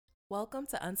Welcome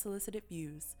to Unsolicited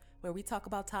Views, where we talk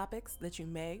about topics that you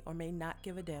may or may not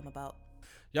give a damn about.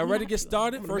 Y'all ready to get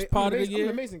started? First part of the year.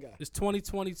 I'm an amazing guy. It's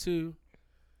 2022.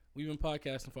 We've been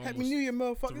podcasting for Happy almost New Year,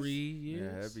 motherfuckers. 3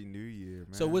 years. Yeah, happy New Year,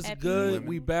 man. So what's Happy good? New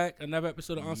We Year. back. Another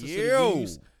episode of Unsolicited Yo.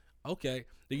 Views. Okay.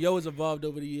 The yo has evolved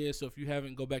over the years, so if you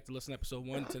haven't, go back to listen to episode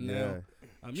 1 to now.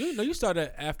 You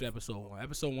started after episode 1.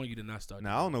 Episode 1 you did not start.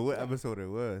 Now I don't know what episode it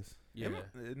was. Yeah.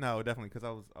 No, definitely because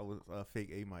I was fake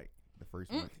A Mike the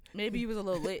first month. Maybe you was a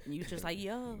little lit and you was just like,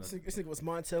 yo. This nigga was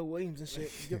Montel Williams and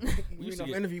shit. We used Reading to off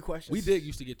get- interview questions. We did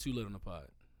used to get too lit on the pod.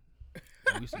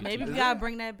 We used to get Maybe too we lit. gotta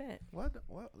bring that back. What?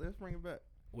 Let's bring it back.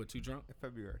 What, too drunk? In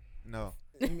February. No.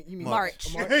 You mean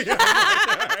March. March. So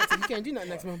you can't do nothing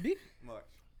next month, B. March.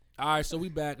 All right, so we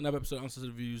back. Another episode of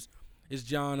Unsolicited Views. It's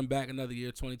John. I'm back another year,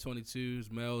 2022.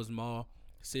 It's Mel. It's Maul.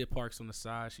 Sia Parks on the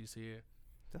side. She's here.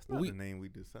 That's not We- the name we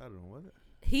decided on, was it?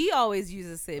 He always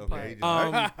uses Sid Okay,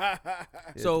 Park. Yeah,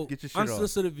 So get your shit off.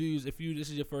 Unsolicited Views. If this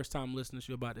is your first time listening,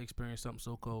 you're about to experience something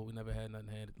so cold. We never had nothing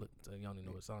handed. Look, you don't even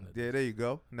know what song that is. Yeah, there you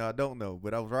go. No, I don't know,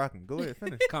 but I was rocking. Go ahead,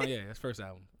 finish. Kanye, that's first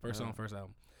album. First song, first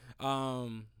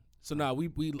album. So now we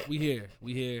here.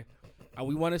 We here.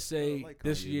 We want to say I like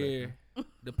this Kanye year,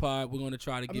 the pod, we're going to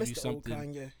try to I give missed you the old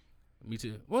something. Kanye. Me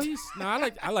too. Well,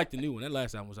 I like the new one. That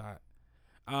last album was hot.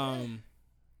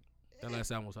 That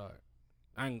last album was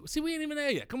hard. See, we ain't even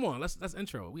there yet. Come on, let's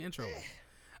intro. We intro. You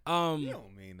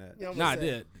don't mean that. Yeah, I'm Nah, I gonna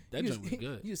say, did. That joint was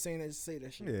good. You just saying that to say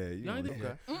that shit. Yeah, you No, I know,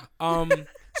 didn't. okay.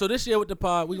 So this year with the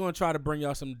pod, we're gonna try to bring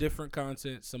y'all some different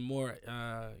content, some more,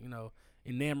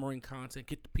 enamoring content,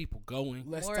 get the people going.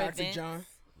 Less More toxic, events. John.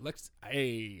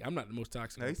 I'm not the most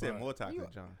toxic. No, on he the said pod. more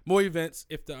toxic, John. More events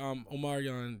if the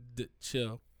Omarion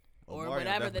chill. Or Mario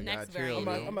whatever the definitely next got chill, variant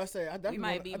yo. is. I'm about to say, I definitely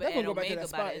might wanna- be I definitely at go back to Omega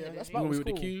that by spot. the end Yeah, of that the spot You was with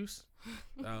cool. the cues?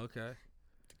 Oh, okay.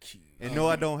 And no,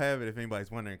 I don't have it. If anybody's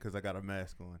wondering, because I got a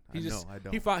mask on. I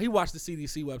don't. He watched the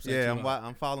CDC website. Yeah, too,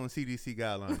 I'm following CDC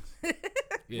guidelines.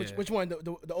 yeah. Which one?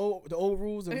 The old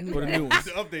rules or the new Or the ones? new ones.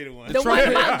 the updated one. The one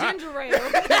about ginger ale.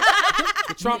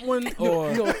 The Trump one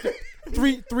or You know,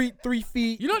 3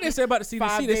 feet. you know what they said about the CDC?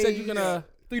 5 They said you days, can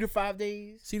 3 to 5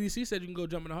 days. CDC said you can go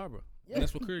jump in the harbor. Yeah. And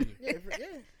that's what cured you. Yeah.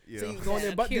 Yeah. So you go in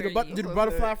there, Yeah, do the curious.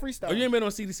 butterfly freestyle. Oh, you ain't been on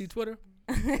CDC Twitter?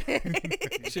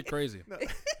 Shit crazy. No, they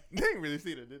didn't really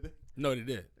see that, did they? No, they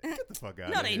did. Get the fuck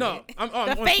out No, of they here. No, I'm on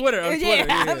The fake, Twitter. On Twitter, yeah,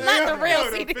 yeah. not the real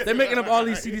No, CDC. They're making up all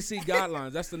these CDC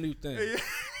guidelines. That's the new thing.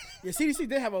 Yeah, CDC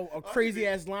did have a crazy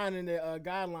ass line in their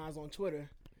guidelines on Twitter.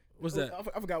 What's that?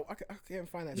 I forgot. I can't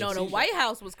find that. No, shit. the White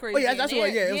House was crazy. Oh yeah, in that's there.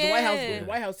 what. Yeah, it was the White House. Yeah. The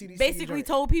White House CDC. Basically joint.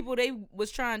 told people they was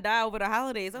trying to die over the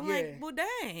holidays. I'm Yeah. like, well,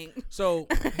 dang. So,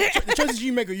 the choices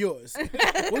you make are yours. what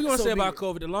you gonna So say be about it.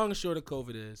 COVID? The long and short of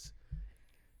COVID is,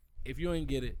 if you ain't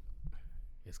get it,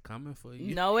 it's coming for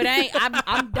you. No, it ain't.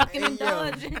 I'm ducking and Hey, yo.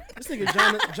 dodging. This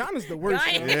nigga John is the worst.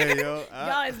 Y'all yo. ain't- Yeah, yo.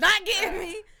 Y'all is not getting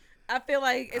me. I feel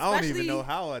like, I especially don't even know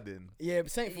how I didn't. Yeah, but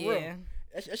same for yeah. real.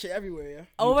 That shit everywhere. Yeah.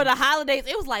 Over the holidays,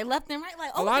 it was like left and right.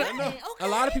 Like, A lot of okay. a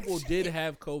lot of people did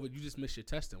have COVID. You just missed your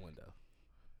testing window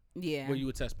Yeah. where you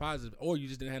would test positive, or you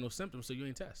just didn't have no symptoms, so you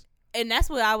ain't test. And that's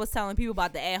what I was telling people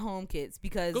about the at-home kits,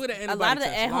 because Go get an a lot of antibody the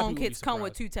test. A lot of at-home people would kits be come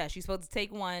with surprised. 2 tests. You're supposed to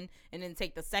take one and then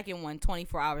take the second one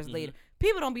 24 hours later.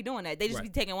 People don't be doing that. They just Right.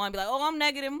 be taking one and be like, oh, I'm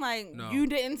negative. I'm like, No. you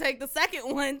didn't take the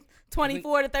second one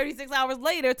 24 to 36 hours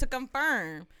later to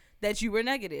confirm that you were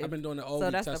negative. I've been doing it all So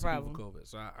week that's the testing people problem. for COVID,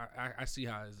 so I see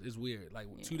how it's weird. Like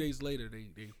 2 days later,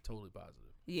 they totally positive.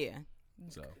 Yeah.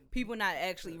 So People not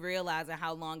actually realizing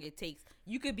how long it takes.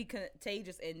 You could be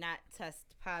contagious and not test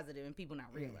positive, and people not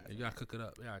realizing. you gotta cook it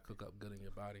up. You gotta cook up good in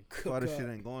your body. Why this shit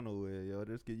ain't going nowhere, yo.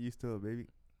 Just get used to it, baby.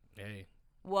 Hey,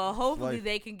 Well, hopefully Life.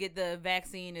 they can get the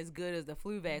vaccine as good as the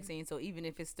flu vaccine. So even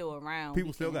if it's still around, People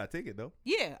we still can- got to take it, though.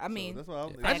 Yeah, I So mean, that's why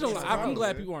I'm, I just don't, That's I'm the glad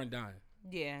problem. people aren't dying.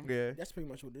 yeah. Yeah. That's pretty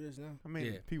much what it is now. I mean,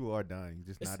 Yeah. people are dying,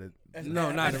 just It's- not at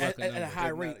No, not at, a record at a number. high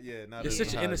rate. Yeah, not The at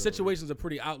situ- high and the rate. situation's a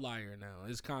pretty outlier now.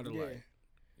 It's kind of Yeah. like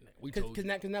we told you.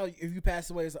 Because now if you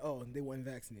pass away, it's like, oh, they weren't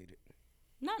vaccinated.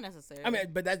 Not necessarily. I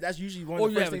mean, but that's usually one Or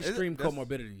of you the have first things. extreme That's-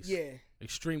 comorbidities. Yeah,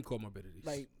 Extreme comorbidities.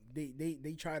 like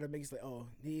they try to make it like, oh,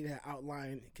 they need to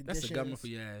outline that's conditions. the government for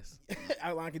your ass.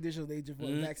 outline conditions. They just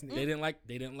weren't Mhm. vaccinated.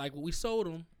 They didn't like what we sold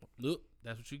them. Look,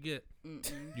 that's what you get.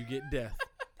 Mm-mm. You get death.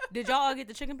 Did y'all all get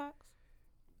the chicken pox?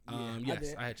 I Yes,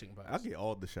 did. I had chicken I pox. get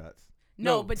all the shots.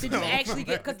 No, No. but did you actually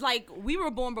get? Because like we were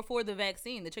born before the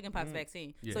vaccine, the chickenpox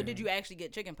vaccine. So Yeah. did you actually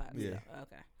get chickenpox? Yeah.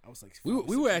 Okay. I was like, We 5,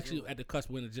 were 6 actually years at the cusp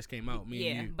when it just came out. Me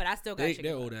Yeah, and you. but I still got Their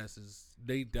chickenpox. old asses,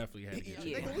 they definitely had to get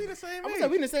Yeah. chickenpox. Nigga, we the same old. I'm age. saying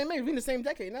we in the same age. We in the same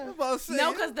decade now. I'm about to say,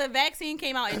 No, because the vaccine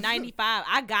came out in '95.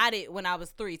 I got it when I was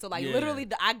 3. So like Yeah. literally,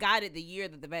 I got it the year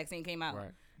that the vaccine came out.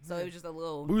 Right. So it was just a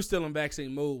little. We were still in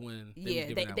vaccine mode when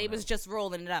They was just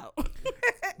rolling it out.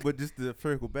 But just to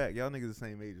circle back, y'all niggas the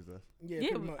same age as us. Yeah,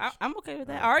 pretty much. I'm okay with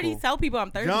that. Alright, I already cool. tell people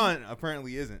I'm 30. John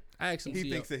apparently isn't. I asked him.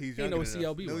 He thinks that he's he younger know what than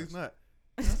us. CLB No, was. he's not.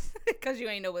 Because you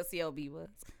ain't know what CLB was.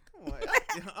 Come on,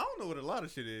 I don't know what a lot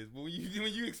of shit is, but when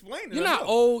you explain it, You're I not know.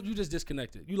 old. You just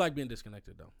disconnected. You like being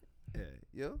disconnected though.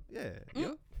 Yeah.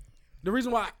 The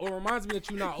reason why it reminds me that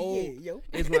you're not old Yeah, yo.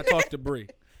 is when I talk to Bree,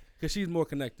 because she's more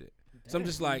connected. So I'm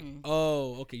just like,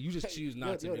 oh, okay. You just choose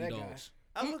not to Yo, that indulge.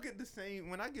 I look at the same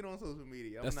when I get on social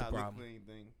media. I'm That's the not looking problem. for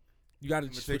anything. You got to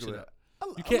in switch it particular. up. I You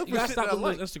look can't. for You got to shit stop that I with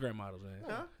like. those Instagram models, man.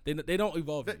 Huh? They don't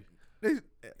evolve That- you.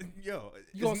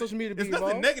 You on social media to There's be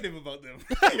nothing involved? negative about them.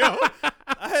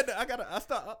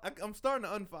 I'm starting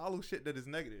to unfollow shit that is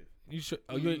negative. You should.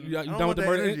 Oh, you I don't done with want the that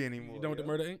murder energy Inc? anymore, You done with the yo.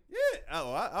 murder Inc? Yeah.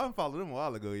 I unfollowed them a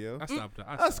while ago, yo. I stopped.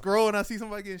 I scroll and I see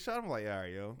somebody getting shot. I'm like, all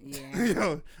right, yo. Yeah.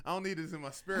 Yo, I don't need this in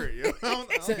my spirit, yo. I don't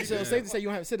So need safe this. to say you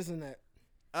don't have Citizen that.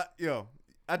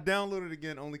 I downloaded it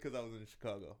again only because I was in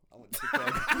Chicago. I went to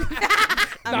Chicago.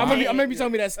 No, I'm gonna be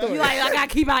telling me that story. You like, I gotta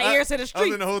keep my ears to the I was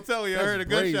street. in the hotel. I That's heard a brazy.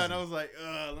 gunshot, and I was like,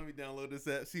 let me download this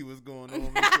app, see what's going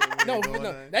on. make sure it ain't No, going no,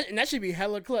 on. that should be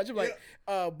hella clutch. I'm like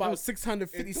about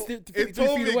 650 It told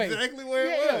 53 me feet away. exactly where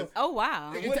Yeah, it yeah. was. Oh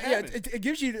wow. What happened? It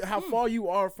gives you how far you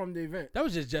are from the event. That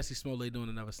was just Jesse Smollett doing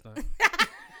another stunt.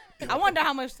 I wonder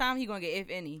how much time he gonna get, if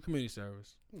any. Community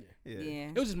service. Yeah.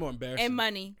 It was just more embarrassing. And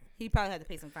money. He probably had to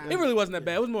pay some fines. It really wasn't that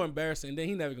bad. It was more embarrassing. Then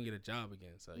he never gonna get a job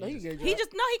again. So No, he he just, get He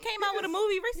came out with a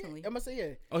movie recently. I must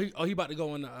say, yeah. he about to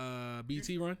go on the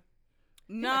BT run.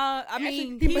 No, I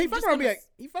mean he just fucking gonna be gonna-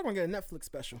 he fucking gonna get a Netflix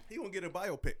special. He gonna get a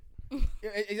biopic.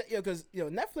 Yeah, because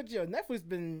Netflix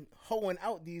been hoeing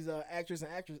out these actors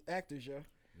and actors, yo.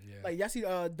 Yeah. Like y'all see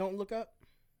Don't Look Up.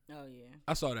 Oh yeah.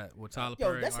 I saw that with Tyler Yo,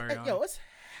 Perry. that's Ariana. it's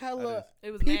hella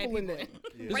It was mad people in people.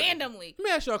 there. Yeah. Randomly. Let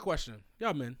me ask y'all a question.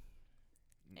 Y'all men.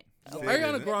 Say it, Ariana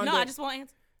isn't it? Grande. No, I just want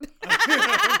answer.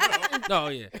 No,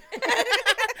 yeah. Let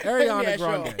me Ariana ask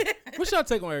y'all. Grande. What's y'all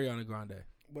take on Ariana Grande?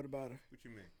 What about her? What you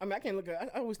mean? I mean, I can't look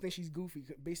at. I always think she's goofy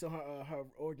based on her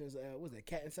origins. What was that,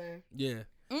 Cat and Sam? Yeah.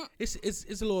 Mm. It's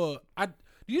a little. Do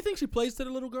you think she plays to the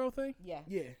little girl thing? Yeah.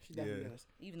 Yeah, she definitely Yeah. does.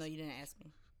 Even though you didn't ask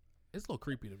me. It's a little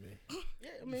creepy to me. Yeah,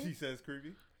 I mean, She says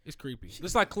creepy. It's creepy.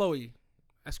 It's like Chloe.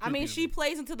 That's I creepy mean, to she me.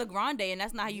 plays into the Grande, and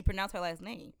that's not how you pronounce her last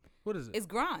name. What is it? It's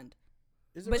Grande.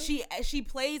 is it But really? she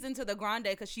plays into the Grande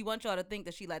because she wants y'all to think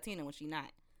that she Latina when she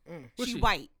not. What's She she?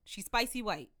 white. She spicy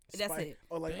white. That's Spike. it.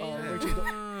 Or like Damn.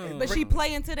 Rachel. But she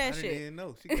play into I that didn't shit. even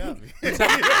know. She got me.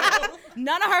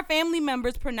 None of her family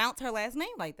members pronounce her last name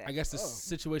like that. I guess the Oh.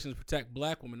 situations protect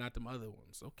black women, not them other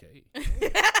ones. Okay.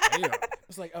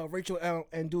 It's like Rachel L.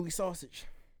 and Dooley Sausage.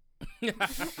 I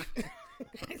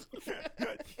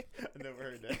never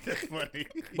heard that. That's funny.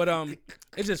 But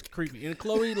it's just creepy. And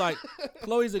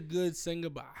Chloe's a good singer,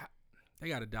 but they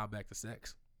gotta dial back to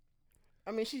sex. I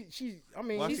mean, she's. I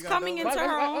mean, Why She's she got coming that? into I-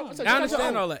 her I- own. I- I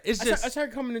understand all that. It's That's just her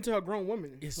coming into her grown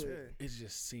woman. it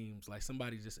just seems like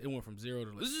somebody it went from 0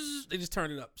 to they just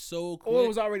turned it up so quick. Or it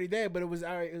was already there, but it was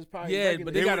already. It was probably Yeah, regular.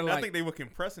 but they They gotta were, I like. think they were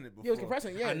compressing it before. Yeah, it was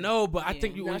compressing. Yeah, I know, but I Yeah.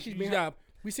 think Now she's you being got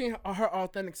we seen her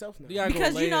authentic self now. you gotta go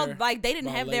Because you know, layer like they didn't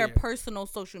by have their layer. personal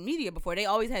social media before. They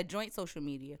always had joint social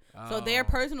media. So their Oh.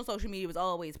 personal social media was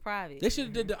always private. They should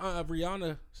have did the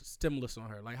Rihanna stimulus on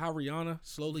her, like how Rihanna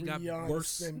slowly got Rihanna worse.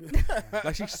 Simmons.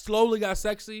 Like she slowly got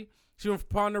sexy. She went from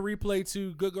Partner Replay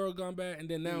to Good Girl Gone Bad, and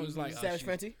then now it's like Savage she-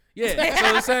 Fenty. Yeah, so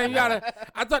I'm saying you gotta.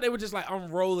 I thought they would just like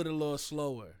unroll it a little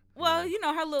slower. Well, you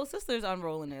know, her little sister's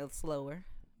unrolling it slower.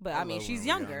 But I mean, love she's when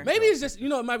younger. Rihanna- Maybe it's just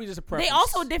it might be just a preference. They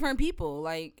also different people,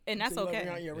 like, and that's So you love okay.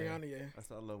 Rihanna, yeah, Rihanna, yeah. That's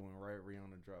what I love when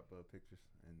Rihanna drop pictures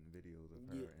and videos of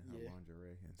her in her Yeah.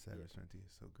 lingerie and Savage Fenty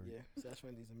is so great. Yeah, Savage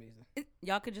Fenty's amazing.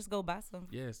 Y'all could just go buy some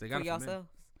Yes, they for got it for men. yourselves.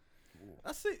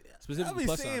 I see. Specifically I be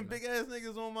plus seeing size, big ass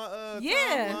niggas on my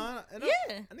Yeah. timeline. And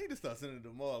Yeah. I need to start sending it to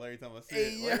them all every time I see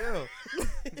Hey, it.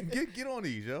 Like, yo, get on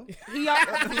these, yo. He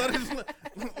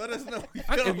let us know.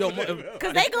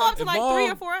 Because they go up to If like Maul- 3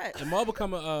 or 4 X. And Maul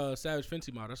become a Savage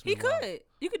Fenty model. That's He gonna be wild. could.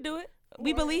 You could do it.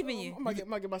 We believe in you. I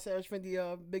might get my Savage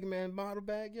Fenty big man model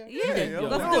bag. Yeah, Yeah, Yeah,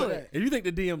 let's yo. do it. If you think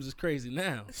the DMs is crazy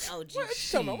now, Oh, What you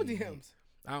talking about? What the hymns?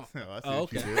 I don't. No, I see Oh,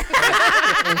 what you okay. did.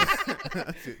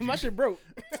 I see what My you shit broke.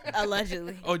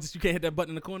 Allegedly. Oh, just you can't hit that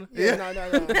button in the corner. Yeah,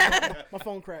 no. My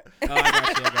phone cracked. Oh, I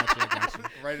got you.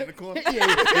 did. Right in the corner. Yeah,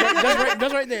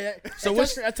 that's right there. So So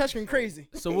what's- a touchscreen crazy.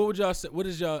 So what would y'all say? What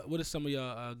is some of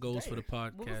y'all goals for the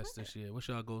was podcast that? this year? What's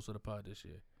y'all goals for the pod this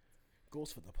year?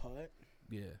 Goes for the pod.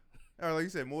 Yeah. All right, like you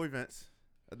said, more events.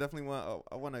 I definitely want.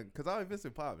 I want to, cause our events are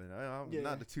popping. I'm Yeah.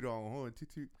 not the toot on horn,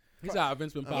 toot. He's how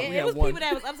events been popping. Yeah, We it had was one. people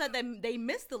that was upset that they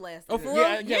missed the last. Oh, event. for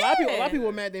real? Yeah, a lot of people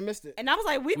were mad they missed it. And I was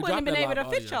like, we wouldn't have been dropped able that to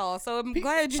live fit audio. y'all. So I'm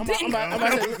glad you I'm didn't.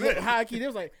 about to say, high key, they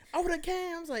was like, I would have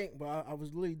came. I was like, well, I was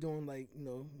literally doing like,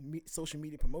 social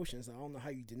media promotions. I don't know how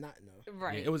you did not know.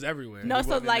 Right. Yeah, it was everywhere. No, It so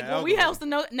wasn't like in the when we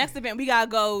algorithm. host the next event, we gotta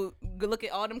go look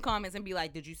at all them comments and be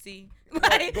like, "Did you see?"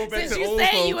 Like, Go back since to you old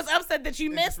said you posts was upset that you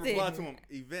And missed just reply it, to him,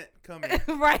 event coming.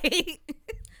 right?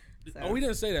 Oh, we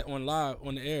didn't say that on live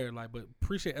on the air, but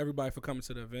appreciate everybody for coming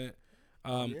to the event.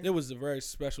 It was a very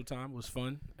special time. It was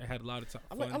fun. It had a lot of time.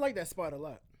 I like that spot a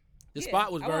lot. The Yeah,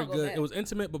 spot was I very wanna go good. back. It was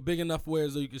intimate but big enough where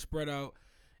so you could spread out,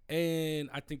 and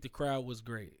I think the crowd was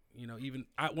great. Even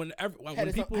when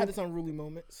people Had its unruly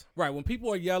moments. when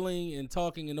people are yelling and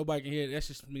talking and nobody can hear it, that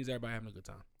just means everybody having a good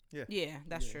time. Yeah,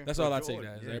 that's true. That's For all I joy. take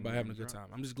that is Yeah, everybody man, having a good drunk.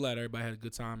 time. I'm just glad everybody had a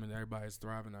good time and everybody's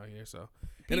thriving out here. So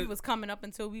People was coming up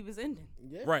until we was ending.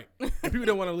 Yeah. right, and people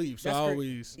didn't want to leave. So I That's great.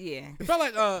 always Yeah, it felt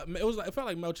like it felt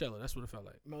like Melchella. That's what it felt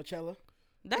like. Melchella.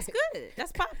 that's good.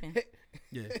 That's popping.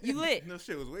 Yeah. You lit. No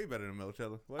shit was way better than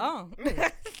Melchella. What? Oh,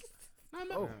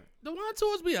 Oh. The wine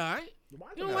tours be alright. You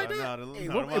don't like that? Hey,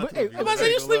 No, what- the wine hey, tours I'm about to say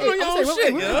be you good. sleeping on your I'm own saying,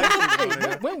 shit, when-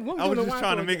 yo. when we I was doing just the trying to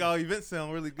wine make tour our events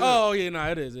sound really good. Oh yeah,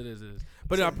 no, it is.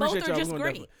 But I Both appreciate are y'all. just We're gonna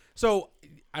great. definitely- So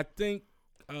I think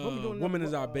again? When we doing women the,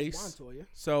 is our wine base. tour, yeah?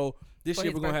 So this For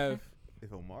year his we're gonna birthday? have. If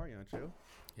Omarion chill.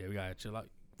 Yeah, we gotta chill out.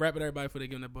 Wrap it, everybody, before they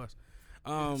give them that bus.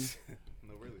 No,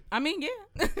 really. I mean, yeah,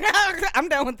 I'm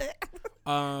done with that.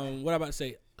 What I about to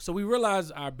say? So we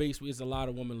realize our base is a lot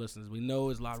of women listeners. We know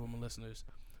it's a lot of women listeners.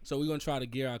 So we're gonna try to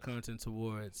gear our content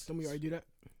towards. Don't we already do that?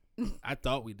 I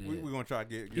thought we did We're going to try to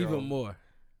get even more.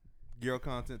 girl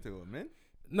content to men.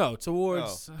 No,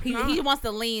 towards. He wants to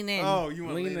lean in. Oh, you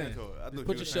want to Lean lean in. into it. I thought Put you your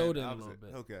were saying shoulder in the a little opposite.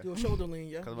 bit. Okay. Do a shoulder lean,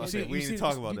 yeah. 'Cause I was see- saying, we you need see to talk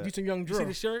this- about Do that. some young You see drill.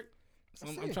 the shirt? I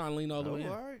I'm see it. trying to lean all the Oh, way in.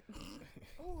 all right.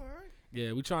 Oh, all right.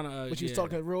 Yeah, we trying to. But you was yeah.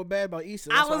 talking real bad about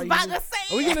Easter. I That's was why about you- to say.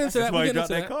 Oh, we getting into That's that. why We he getting into dropped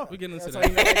that that. coffee. We getting into That's that. why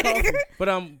you made that coffee.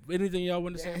 But anything y'all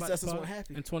want to say Yeah, about ancestors the pod weren't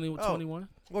happy. in 2021?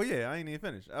 Well, yeah, I ain't even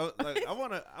finished. I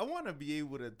want to be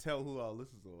able to tell who our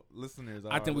listeners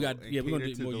are. I think we got- and yeah, we're gonna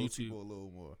cater do to more those YouTube. people a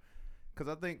little more.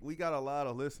 Because I think we got a lot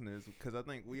of listeners. Because I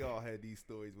think we all had these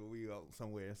stories where we out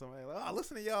somewhere and somebody like, oh,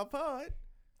 listen to y'all pod.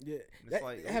 Yeah, It's that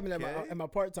like, happened okay. at my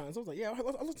part time. So I was like, yeah,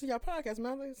 I listen to y'all podcast,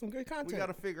 man. Like, some good content. We got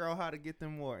to figure out how to get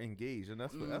them more engaged, and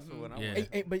that's what I Yeah. want.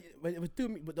 Hey, but it threw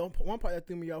me. But the one part that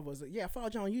threw me off was like, yeah, I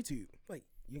followed you on YouTube. Like,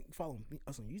 you follow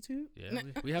us on YouTube? Yeah,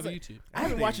 we have a YouTube. I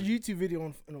haven't watched a YouTube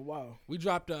video in a while. We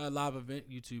dropped a live event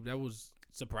YouTube that was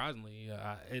surprisingly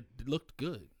it looked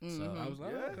good. So I was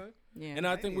like, Yeah. oh, okay. Yeah. And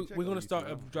I ain't think even check we're gonna on start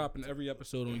YouTube. dropping every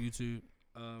episode on YouTube.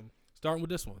 Starting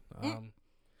with this one.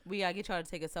 We gotta get y'all to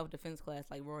take a self defense class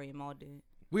like Rory and Maul did.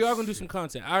 We are gonna do some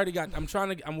content. I already got.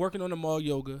 I'm working on the mall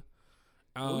yoga.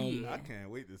 I can't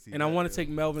wait to see. And I that, want yo. to take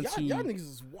Melvin Y'all to. niggas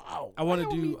is wow. I want Why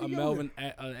to y'all do need a yoga? Melvin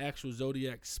an actual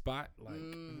zodiac spot,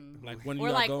 like when you Or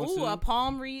are like, going ooh, to. a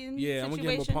palm reading. Yeah, I'm gonna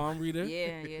situation. give him a palm reader.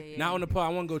 Yeah. Not on the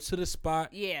palm. I want to go to the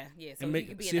spot. Yeah. So And he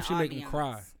could be see in if she the make him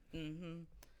cry. Mm-hmm.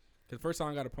 Cause the first time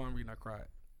I got a palm reading, I cried.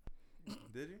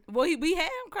 Did you? Well, we had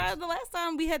him cry the last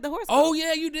time we had the horse. Oh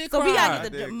yeah, you did So cry. we gotta I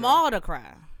get the did cry. Maul to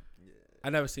cry. I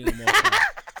never seen a mall cry.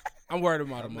 I'm worried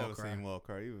about a I've mall never cry. seen Wall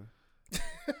cry either.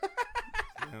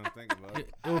 I don't think about it.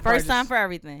 It would First probably time just- for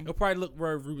everything. It'll probably look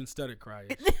where Ruben Studdard cry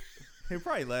He'd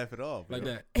probably laugh it off. like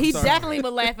yo. that. He I'm sorry. definitely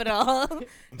would laugh at all.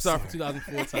 I'm sorry for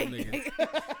 2004 type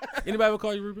nigga. Anybody would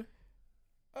call you Ruben?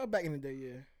 Back in the day,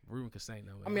 yeah. Ruben could sing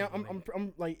though. I mean,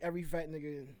 I'm like every fat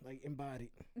nigga like embodied.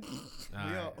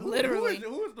 Yeah. Literally.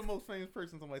 Who is the most famous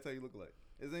person somebody tell you look like?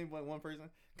 Is anybody one person?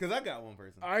 Because I got one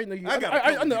person. I already know you. I got a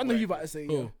couple I know people you about to say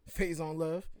Who? Phase on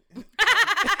Love.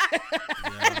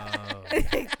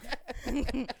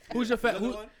 Who's your fat?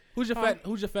 Another one? Who's your fat?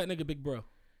 Who's your fat nigga, big bro?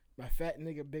 My fat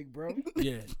nigga, big bro.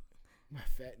 Yeah. My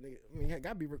fat nigga. I mean, yeah,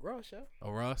 gotta be Rick Ross, yo.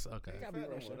 Oh Ross. Okay. Gotta be Fat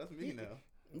no Ross, more. yo. That's me now.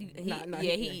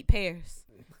 He eat pears.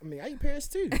 I mean, I eat pears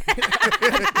too.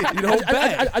 You don't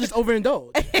bag. I just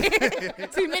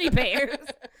overindulge. Too many pears.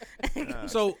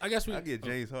 So I guess we. I get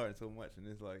James Harden so much, and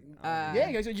it's like, That's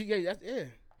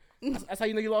how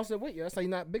you know you lost the weight. Yeah, that's how you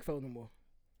not big fella no more.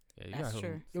 Yeah, you That's got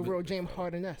true. You're real James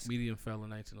Harden-esque. Medium fella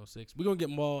 1906. We're gonna get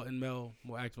Maul and Mel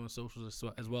more active on socials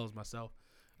as well as myself.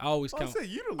 I always I count. say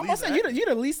you the I'm gonna least. say you're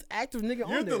the least active nigga You're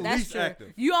on the there. That's least true.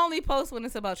 active. You only post when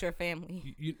it's about your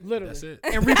family. Literally. That's it.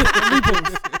 And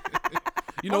repost.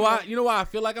 You know why? You know why I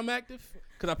feel like I'm active?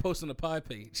 Because I post on the pod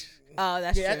page. Oh,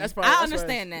 that's Yeah, true. that's probably- I that's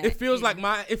understand that. It feels like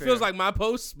my. It feels Fair. like my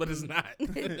post, but it's not.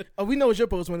 Oh, we know it's your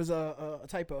post when it's a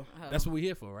typo. Oh. That's what we're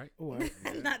here for, right? Ooh, all right.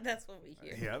 Not that's what we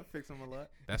hear. Yeah, I fix them a lot.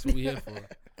 That's what we're here for.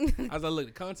 I was like, look,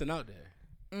 the content out there.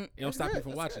 It don't stop you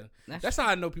from watching. That's That's how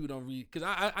I know people don't read. Because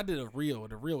I did a reel.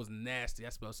 The reel was nasty. I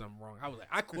spelled something wrong. I was like,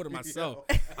 I quoted myself.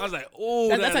 I was like, oh,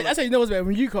 That's how you know it's bad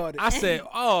when you called it. I said,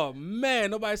 oh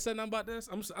man, nobody said nothing about this.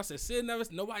 I said, Sid never.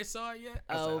 Nobody saw it yet.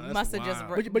 I Oh, said, that's must have just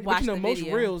wild. but watched you know, the most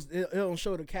video. reels it don't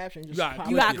show the caption. Just Right. pop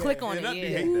You up. gotta click on And I it. be Yeah,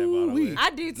 hating that, by the way. I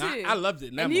do too. Nah, I loved it.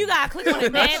 in that And you moment. gotta click on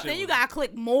it, man. That Then shit you was- gotta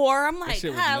click more. I'm like,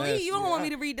 shit was golly, nasty. you don't want me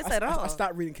to read this at all. I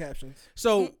stopped reading captions.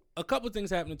 So a couple things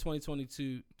happened in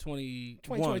 2022,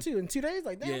 2022 in 2 days,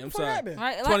 like damn, Yeah, I'm what sorry. happened?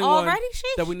 Right? Like 21 already,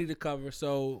 shit. that we need to cover.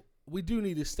 So we do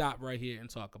need to stop right here and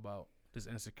talk about this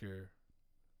Insecure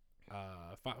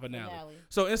finale.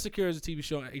 So Insecure is a TV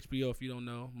show on HBO. If you don't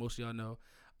know, most of y'all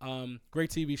know. Great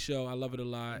TV show. I love it a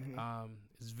lot.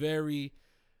 It's very.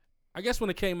 I guess when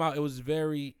it came out, it was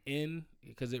very in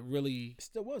because it really It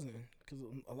still wasn't, because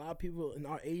a lot of people in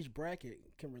our age bracket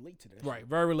can relate to this. right,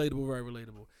 very relatable, very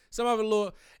relatable. Some of it a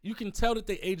little. You can tell that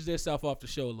they aged themselves off the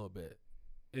show a little bit,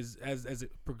 as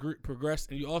it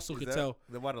progressed, and you also could tell.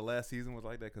 Is that why the last season was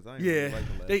like that? Because I ain't Yeah, really like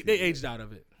the last they season. aged out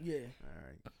of it. Yeah. All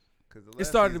right. Because the It last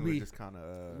started to season was be just kind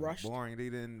of rushed. boring. They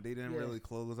didn't Yeah. really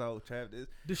close out chapters.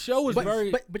 The show was But,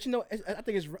 very but you know, I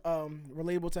think it's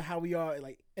relatable to how we are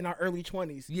like in our early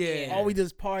 20s. yeah. All we do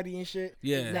is party and shit.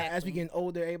 Yeah. Now, as we getting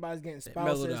older, everybody's getting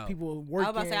mellowed spouses, out. people I working. was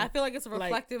about to say, I feel like it's like,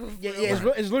 reflective of yeah, real it's,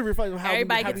 life. it's literally reflective of how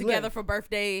Everybody we, how get we together live. for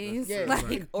birthdays, Yeah, like,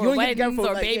 you or only get together weddings,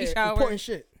 for, or like, baby showers. important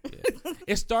shit.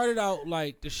 It started out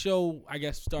like the show, I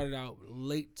guess, started out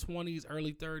late 20s,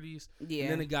 early 30s. Yeah.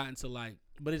 And then it got into like,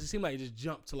 but it just seemed like it just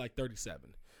jumped to like 37.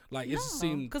 Like it just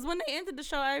seemed. Because when they entered the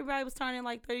show, everybody was turning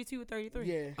like 32 or 33.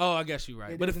 Yeah. Oh, I guess you're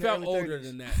right. Yeah, But they it was in the felt early older 30s.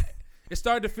 than that. It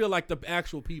started to feel like the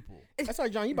actual people. That's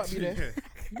right, John. You about to be there.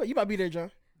 You about to be there, John.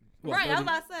 What, Right, I was 30?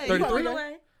 about to say. 33? You know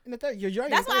what? In the 30, you're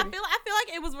That's why I 30. feel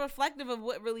like it was reflective of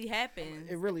what really happened.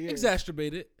 It really is.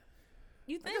 Exacerbated.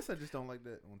 You I think? guess I just don't like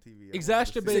that on TV.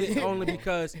 Exacerbated only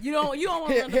because You don't want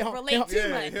Yeah, to yeah, relate yeah, too yeah,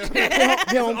 much. yeah.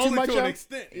 They don't too only much, to an yo.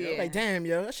 extent. Yeah. Like, damn,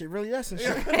 yo, that shit really us and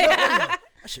shit. That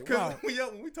shit Because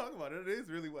wild. when we talk about it, it is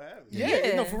really what happens. Yeah, no,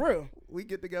 Yeah. for real. We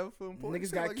get together for important Niggas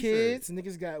shit, got like you said. kids,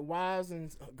 niggas got wives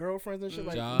and girlfriends and shit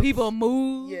like Jobs. People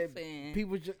move. Yeah, and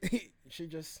people just should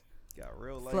just. Got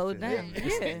real life. slow shit down. happening.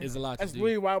 Yeah. it's a lot to That's do.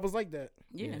 really why it was like that.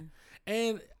 Yeah.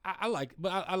 And I like,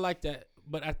 but I like that.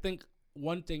 But I think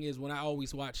one thing is when I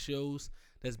always watch shows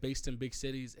that's based in big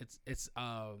cities,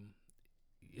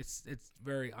 it's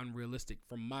very unrealistic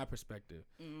from my perspective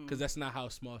because that's not how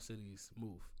small cities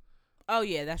move. Oh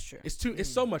yeah, that's true. It's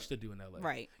so much to do in LA.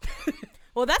 Right.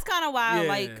 Well, that's kind of why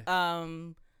Yeah.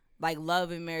 I like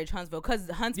Love and Marriage Huntsville, because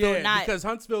Huntsville Yeah, not because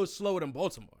Huntsville is slower than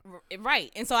Baltimore.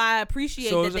 right, and so I appreciate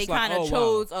So that it's they just like, kind of oh, wow.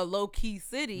 chose a low key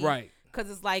city, Right. Because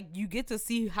it's like you get to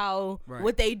see how Right.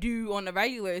 what they do on the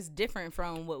regular is different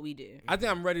from what we do. I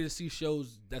think I'm ready to see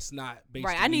shows that's not based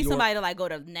Right, in I New need York. somebody to like go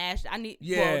to Nashville.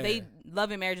 Yeah. Well, they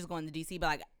Love and Marriage is going to DC, but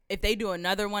like if they do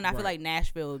another one, I feel Right. like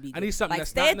Nashville would be. I need something like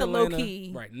that's stay not at in the Atlanta. low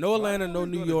key, Right. No Atlanta, no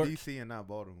New York. DC and not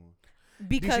Baltimore.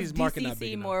 Because DC's market not DC big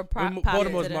seem enough. more Baltimore's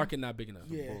popular. market not big enough.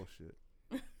 Yeah. Bullshit.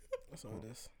 That's all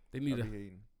it is. They I need be a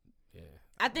hating. yeah.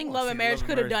 I think I wanna Love see and Marriage Love and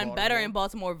could have Marriage done better Baltimore. in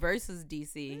Baltimore versus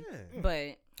DC, Yeah.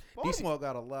 but Baltimore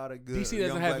got a lot of good DC doesn't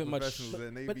young have black it much- professionals,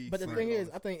 and they be But the sleeping thing on is,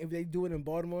 I think if they do it in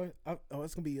Baltimore,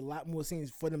 it's gonna be a lot more scenes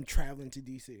for them traveling to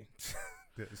DC.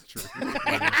 That's true.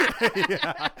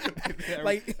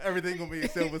 Like- everything gonna be in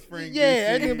Silver Spring.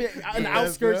 Yeah, DC. it's gonna be in the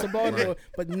outskirts of Baltimore,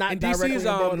 but not And directly DC is in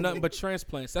Baltimore. nothing but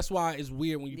transplants. That's why it's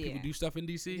weird when people Yeah. do stuff in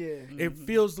DC. Yeah. It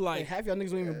feels Like like half y'all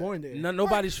niggas weren't even born there.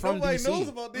 nobody's from Nobody DC. knows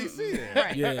about DC. Then.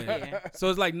 right, Yeah. So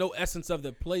it's like no essence of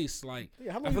the place. Like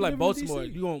Yeah, how long I you feel like living in Baltimore,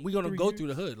 DC? we're gonna 3 go years? through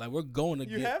the hood. Like we're going to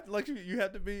You get. have like you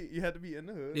have to be in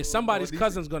the hood. Yeah, or somebody's DC.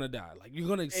 cousin's gonna die. Like you're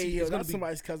gonna Hey, see. yo, It's gonna that's be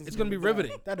somebody's cousin. it's gonna be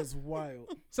riveting. That is wild.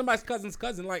 somebody's cousin's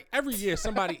cousin. Like every year,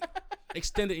 somebody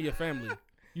extended in your family,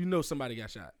 you know somebody got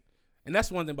shot, and that's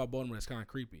one thing about Baltimore that's kind of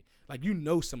creepy. Like you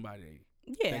know somebody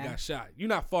that yeah, got shot. You're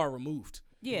not far removed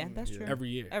yeah, that's Yeah. true. every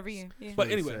year. Every year, yeah. But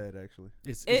Really anyway, sad, actually.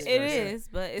 it's it very sad. is,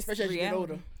 but it's Especially as you get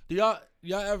reality. older. Do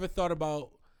y'all ever thought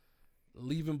about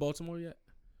leaving Baltimore yet?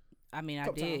 I mean, I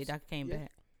Couple did. times. I came Yeah.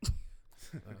 back.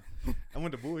 I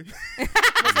went to Bowie.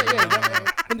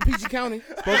 In the PG County.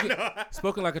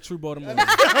 Spoken like a true Baltimore.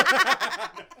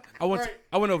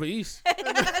 I went over east.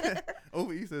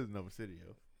 Over East is another city,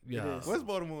 yo. Yeah, is. West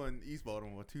Baltimore and East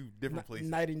Baltimore, two different places.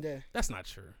 Night and day. that's not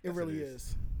true. It Yes, really it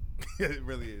is. It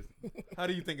really is. How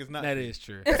do you think it's not? That is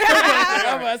true. I'm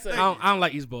about to say. I don't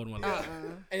like East Baltimore, like that.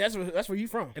 And that's where you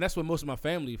from. And that's where most of my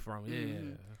family from. Yeah,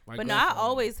 My But no, I grandfather.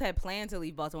 always had planned to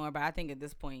leave Baltimore, but I think at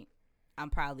this point, I'm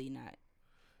probably not.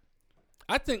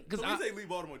 I think because So when you say leave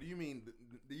Baltimore, do you mean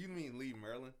leave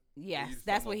Maryland? Yes, just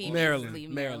that's talking what he about means, Maryland, leave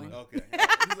Maryland. Maryland. Okay.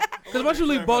 I Because once you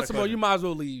leave Baltimore, you might as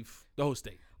well leave the whole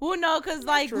state. Well, no, because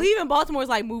like true. leaving Baltimore is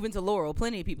like moving to Laurel.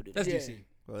 Plenty of people do that. That's Yeah. DC.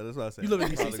 Well, that's what I said. You live in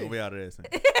I'm DC. probably gonna be out of there soon.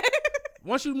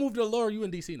 Once you move to Laurel, you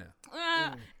in DC now.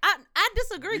 I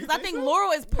disagree because I think think so?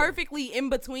 Laurel is perfectly in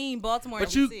between Baltimore But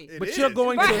and you, DC. but It you're is.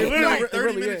 going Right. to, It's literally Right, it 30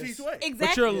 really minutes is. each way. but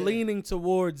Exactly. you're leaning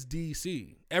towards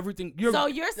DC. Everything. You're, So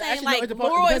you're saying Actually, no, like it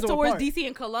Laurel is depends on what towards part. DC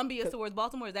and Columbia is towards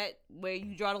Baltimore? Is that where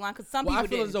you draw the line? Because some well, I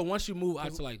people feel as didn't. though once you move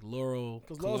out to like Laurel,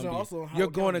 'Cause Laurel's Columbia, also in you're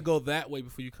Howard going to County. go that way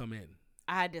before you come in.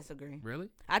 I disagree. Really?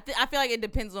 I feel like it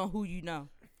depends on who you know.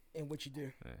 And what you do.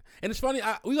 Yeah. And it's funny.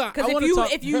 I Because want to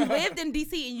talk. if you lived in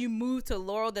DC and you moved to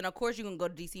Laurel, then of course you can go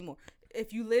to DC more.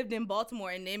 If you lived in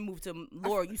Baltimore and then moved to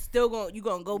Laurel, you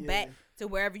gonna go Yeah. back to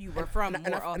wherever you were from. And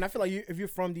more I feel like if you're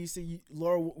from DC,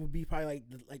 Laurel would be probably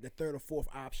like the third or fourth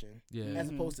option, Yeah. as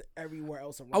opposed to everywhere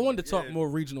else around. I wanted to it. talk more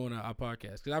regional in our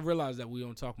podcast because I realized that we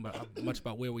don't talk about much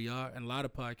about where we are, and a lot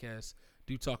of podcasts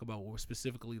do talk about where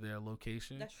specifically their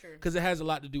location. That's true. Because it has a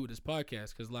lot to do with this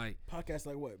podcast. Because like Podcasts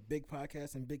like what? Big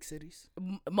podcasts in big cities.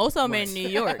 Most of them in New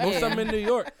York. most yeah. of them in New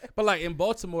York, but like in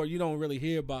Baltimore, you don't really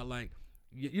hear about like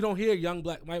you don't hear young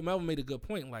black. Melvin made a good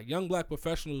point. Like young black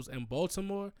professionals in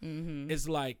Baltimore, it's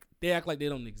like they act like they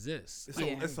don't exist.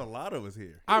 It's a lot of us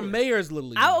here. Our mayor's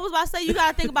literally. I was about to say you got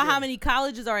to think about how many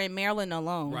colleges are in Maryland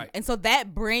alone, Right. And so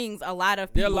that brings a lot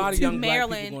of There are a people lot of to young black people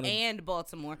Maryland gonna- and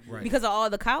Baltimore Right. because of all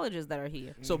the colleges that are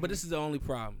here. So, but this is the only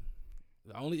problem.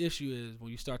 The only issue is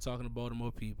when you start talking to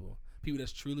Baltimore people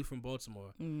that's truly from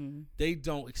Baltimore, they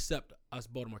don't accept us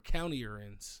Baltimore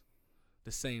Countyans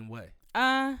the same way.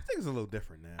 I think it's a little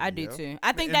different now. I do yo. too.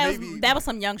 I think And that was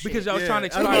some young shit. Because y'all was trying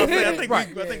to I was about to say, aspire. I think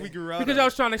Right. I think we grew out. Because of y'all it.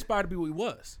 was trying to aspire to be what we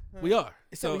was. We are.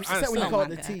 So Except I when you understand. call Oh it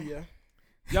the my T, God.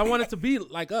 yeah. Y'all wanted to be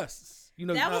like us. You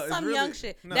know, that was it's some really- young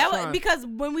shit. no, that was trying- because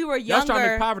when we were y'all was trying to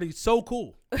younger, make poverty so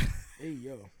cool. Hey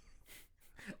yo.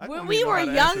 I when couldn't we even know were how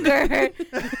to answer that.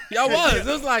 younger, Y'all was. It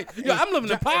was like, yo, I'm living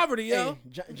in poverty, yo.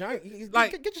 Hey, John,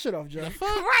 Like- get your shit off, John.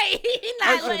 right? He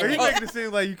not Or letting he it- making it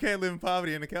seem like you can't live in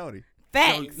poverty in the county.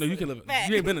 Facts. No, you can live. Facts.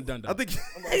 You ain't been to Dundee. I think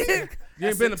You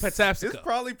ain't been to it's Patapsco.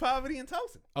 probably poverty in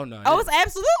Tulsa. Oh no. Oh, it it's is.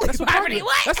 absolutely That's what poverty. Parkville.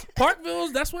 What? That's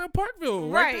Parkville's. That's where Parkville.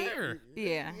 Right, Right. there.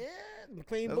 Yeah. Yeah,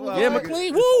 McLean That's Boulevard. why Yeah, I like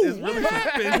McLean. it. Woo. It's What really-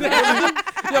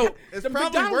 happened? Yo, It's the probably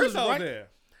McDonald's worse is out right there.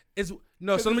 It's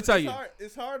no. So let me tell you.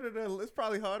 It's harder to. It's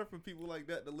probably harder for people like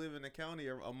that to live in the county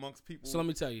or amongst people. So let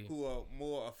me tell you. who are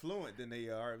more affluent than they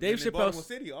are. Dave And in Chappelle- Baltimore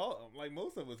City, like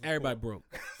most of us. are Everybody poor.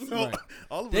 broke. So, Right.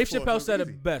 all of Dave us poor, Chappelle so said it's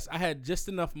it easy. best. I had just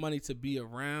enough money to be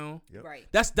around. Yep. Right.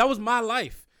 That was my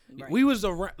life. Right. We was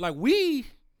around, like we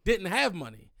didn't have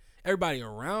money. Everybody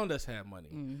around us had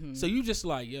money. So you just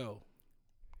like, yo,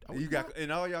 And you got,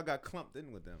 and all y'all got clumped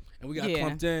in with them. and we got Yeah.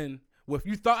 clumped in with.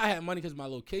 You thought I had money because my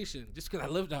location, just because I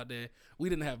lived out there, we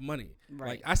didn't have money. Right.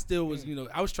 Like I still was,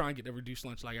 I was trying to get the reduced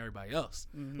lunch like everybody else.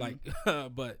 Like,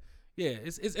 but yeah,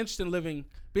 it's interesting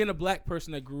being a black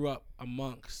person that grew up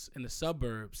amongst in the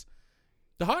suburbs.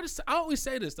 The hardest, I always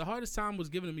say this, the hardest time was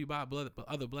given to me by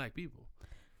other black people.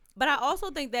 But I also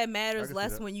think that I matters can see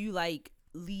less that. when you like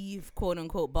leave quote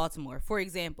unquote Baltimore. For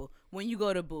example, when you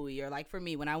go to Bowie or like for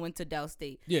me when I went to Del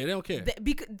State. Yeah, they don't care.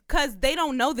 Because they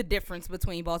don't know the difference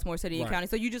between Baltimore City and Right. County,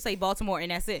 so you just say Baltimore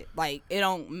and that's it. Like it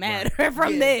don't matter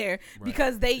from there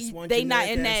because It's one they not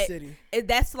in generic ass that. city.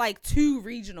 That's like too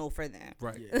regional for them.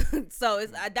 Right. So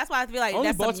it's that's why I feel like Only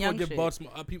that's some Baltimore young give shit.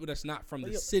 Baltimore people that's not from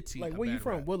the city. Like a where you bad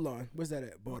from? rap. Woodlawn. Where's that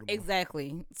at? Baltimore.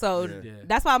 Exactly. So Yeah.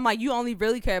 that's why I'm like, you only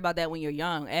really care about that when you're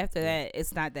young. After that,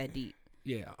 it's not that deep.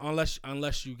 Yeah,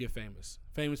 unless you get famous.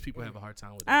 Famous people have a hard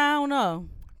time with it. I don't know.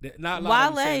 Not a lot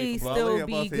of them say Wale they from- still I'm about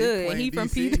be to say, good. claim He from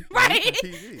DC. PG, He right? from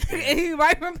PG. He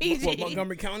right from PG. What,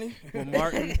 Montgomery County? Well,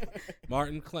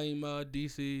 Martin claim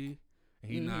DC.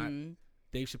 And he not.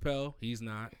 Dave Chappelle, he's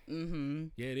not. Mm-hmm.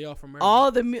 Yeah, they all from Maryland.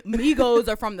 All the Migos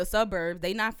are from the suburbs.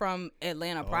 They not from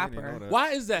Atlanta Oh, I didn't know proper. that. Why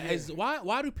is that?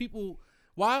 Why do people?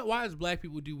 Why as black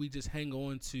people do we just hang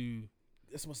on to?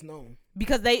 That's what's known.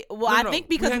 Because they, well, No, I no, think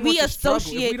we because hang we on to struggle. If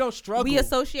associate, we don't struggle, we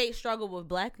associate struggle with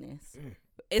blackness.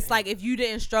 It's like if you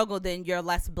didn't struggle, then you're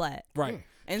less black. right.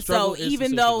 And Struggle so is even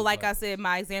associated though, with like I black. said,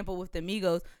 my example with the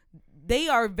Migos, they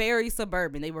are very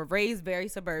suburban. They were raised very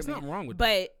There's suburban. nothing wrong with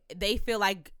But they feel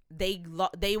like they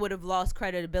would have lost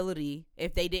credibility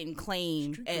if they didn't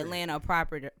claim Street cred. Atlanta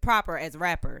proper as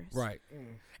rappers. that. Right.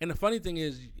 And the funny thing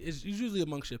is, it's usually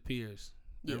amongst your peers.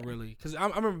 Yeah. Really, because I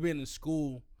remember being in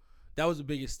school. That was the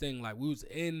biggest thing. Like we was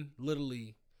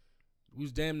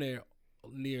damn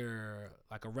near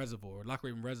like a reservoir, Lock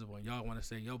Raven Reservoir, and y'all want to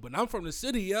say, yo, but I'm from the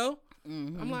city, yo.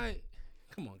 I'm like,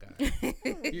 Come on, guys.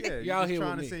 Yeah, Y'all you here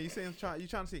trying with to me. sing. You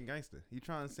trying to sing gangster. You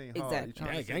trying to sing hard. Exactly. You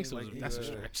trying Yeah, to sing gangster like that's a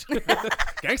you,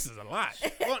 stretch. Gangster's a lot.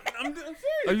 Well, I'm serious.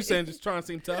 Are you saying just trying to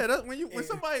seem tough? Yeah, that's when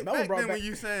somebody Melvin back brought then back- when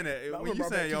you saying that Melvin when you brought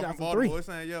back saying yo from 2003. Baltimore,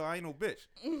 saying yo I ain't no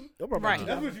bitch. Yo, brought back Right.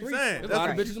 That's what you 2003. saying. There's a lot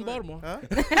of That's bitches in what Baltimore.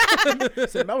 Huh?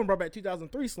 Said Melvin brought back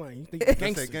 2003 slang. You think I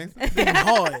gangster? said gangster. Thinking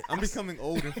hard. I'm becoming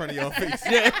old in front of y'all face.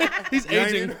 Yeah, he's You ain't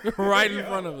aging in- right in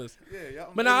front of us. Yeah,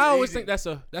 y'all. But I always think that's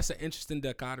an interesting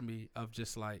dichotomy of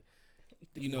just like,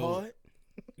 you know, Hard.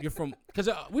 you're from because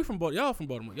we from Baltimore. Y'all from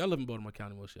Baltimore. Y'all live in Baltimore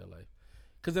County most of your life.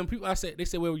 Because then people, they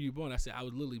say where were you born? I said I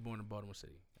was literally born in Baltimore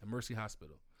City at Mercy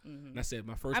Hospital. And I said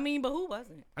my first. I mean, but who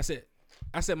wasn't? I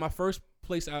said my first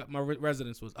place my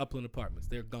residence was Upland Apartments.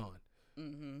 They're gone.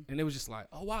 And it was just like,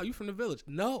 oh wow, you from the village?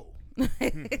 No,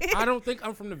 I don't think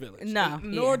I'm from the village. No,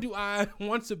 nor yeah. do I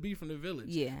want to be from the village.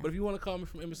 Yeah. But if you want to call me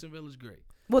from Emerson Village, great.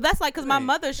 Well, that's like because my Hey,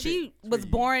 mother, she hey, was hey.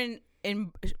 born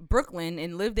in Brooklyn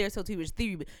and lived there till she was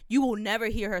 3. But you will never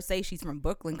hear her say she's from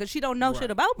Brooklyn because she don't know shit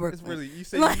about Brooklyn. It's really you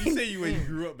say Like- you say where you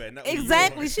grew up at. Not where you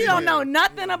Exactly. born. She don't know Yeah.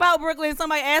 nothing about Brooklyn.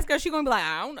 Somebody ask her, she gonna be like,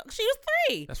 I don't know. She was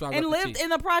 3. That's why I and rep the lived T. in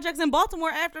the projects in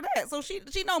Baltimore after that. So she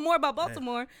know more about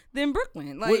Baltimore than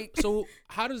Brooklyn. Like Wait, so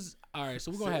how does all right?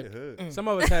 So we're gonna Shit, have hood. some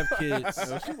of us have kids.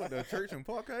 Yo, she went to church in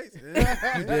Park Heights. You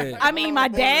did. I mean, my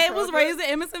Born in dad was projects? raised in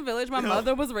Emerson Village. My Yeah.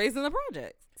 mother was raised in the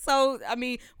projects. So I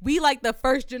mean, we like the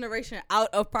first generation out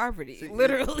of poverty,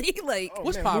 literally. Like, Oh,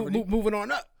 What's man, poverty? moving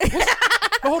on up. But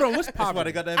hold on, what's That's why poverty?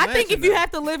 they got that. I think if mansion you now.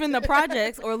 have to live in the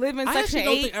projects or live in I Section actually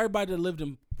don't 8, think everybody that lived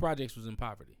in projects was in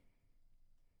poverty.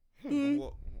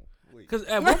 Well, wait. Because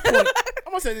at one point, I'm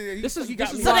gonna say This is- you got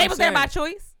this me. is so why they I'm was there by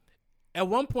saying- choice. at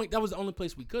one point that was the only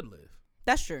place we could live.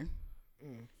 That's true.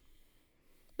 Mm.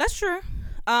 That's true.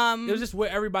 It was just where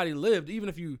everybody lived, even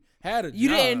if you had a You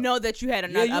job. didn't know that you had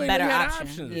Yeah, you a ain't better really had option.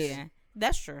 options. Yeah,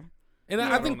 that's true. And I I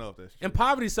don't think know if that's true. and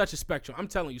poverty is such a spectrum. I'm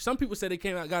telling you, some people say they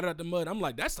came out, got it out the mud. I'm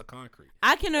like, that's the concrete.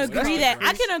 I can that's agree the that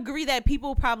I grace. can agree that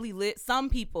people probably some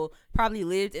people probably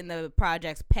lived in the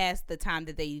projects past the time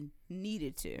that they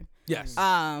needed to. Yes.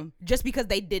 Just because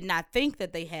they did not think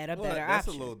that they had a Well, better that's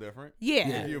option. a little different. Yeah.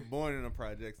 Yeah. If you're born in a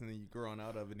projects and then you growing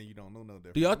out of it, then you don't know no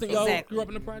different. Do y'all think y'all Exactly. grew up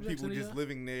in the projects? people any of just y'all?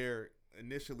 living there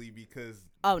initially because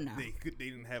Oh no. they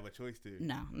didn't have a choice to.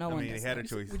 No, no I one mean, does they had that. a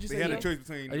choice. Would you They say had a yeah? choice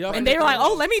between. Are y'all And they were like,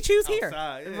 "Oh, let me choose here."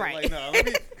 outside. Yeah, Right. Like, no,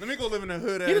 let me go live in the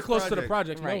hood. You're ass close to the project.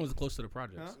 projects. Right. No one's close to the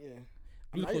projects. Huh? Yeah.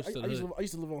 You close to the hood. I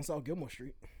used to live on South Gilmore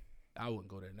Street. I wouldn't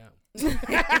go there now.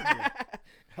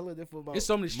 I lived there for about. There's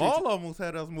so many streets. Maul almost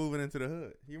had us moving into the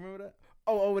hood. You remember that?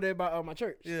 over there by my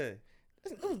church. Yeah.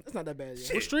 It's not that bad.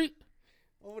 Yeah. What street?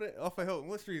 Over there off of Hilton.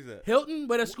 What street is that? Hilton,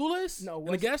 where the school is? No, in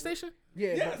the West- gas station?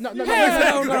 Yeah, Yes. no,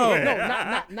 Hell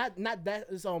no. not that.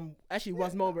 It's actually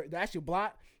West Mulberry. The actual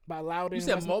block by Loudon. You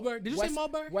said West, Mulberry? Did you say West,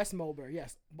 Mulberry? West Mulberry,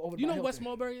 yes. Over You by know what West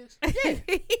Hilton. Mulberry is?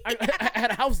 I had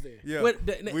a house there. Yeah. What,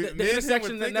 the me and him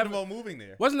intersection were that thinking never about moving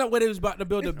there. wasn't that where they was about to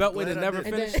build the beltway that glad I never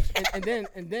did.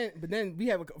 finished? But then we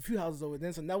have a few houses over. Then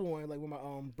it's another one like where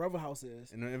my brother house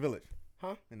is. In the village.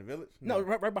 Huh? In the village? No,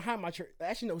 right behind my church.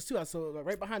 Actually, no, it was two houses. So like,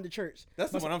 right behind the church.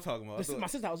 That's the My- one I'm talking about. I thought- My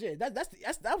sister's house. Yeah,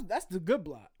 that's the good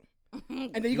block.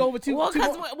 And then you go over to Well, two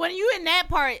because more- when you in that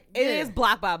part, it Yeah. is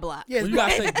block by block. yeah, Well, you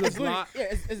gotta say good it's literally- block.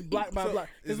 Yeah, it's block by So, block.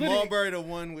 Is It's literally- Mulberry the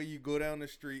one where you go down the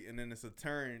street and then it's a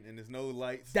turn and there's no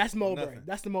lights? That's Mulberry. nothing?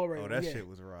 That's the Mulberry. Oh, one, that yeah. shit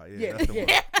was right. Yeah, Yeah, that's the yeah.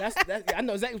 one. That's I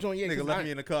know exactly which one. Yeah, Nigga 'cause left I-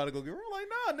 me in the car to go get. I'm like,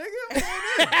 nah,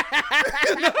 nigga.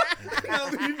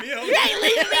 Don't leave me out You ain't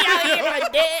leaving me out here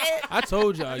like that. I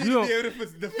told y'all. I You need to don't. be able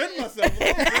to defend myself.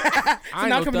 I So ain't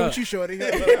now no coming thug. with you, shorty.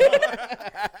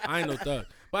 I ain't no thug.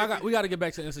 But we got to get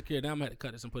back to Insecure. Now I'm gonna have to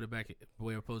cut this and put it back the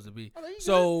way it's supposed to be. Oh, there you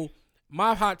So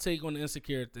my hot take on the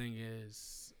Insecure thing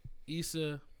is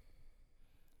Issa,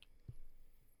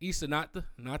 not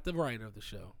the writer of the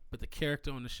show, but the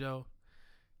character on the show.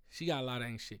 She got a lot of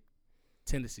anxious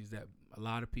tendencies that a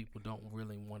lot of people don't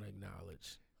really want to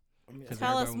acknowledge. I mean, 'Cause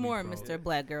Tell us everybody more, wanna be Mr. broke.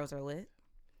 Black Girls Are Lit.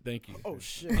 Thank you. oh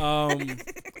shit.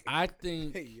 I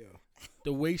think Hey yo.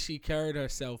 the way she carried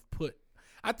herself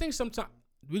I think sometimes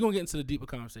we're going to get into the deeper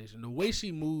conversation. The way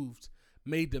she moved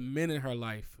made the men in her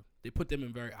life, they put them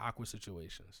in very awkward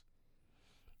situations.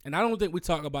 And I don't think we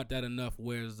talk about that enough,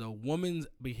 whereas the woman's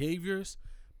behaviors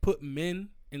put men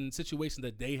in situations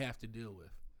that they have to deal with.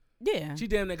 Yeah. She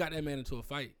damn near got that man into a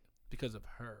fight because of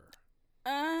her.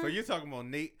 So you're talking about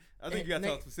Nate? I think you got to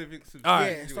Nate. talk specifics. All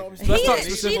right. Yeah, situation. so- Let's talk she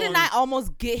specific did on- not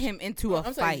almost get him into a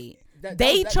I'm saying fight. that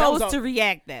They was chose all- to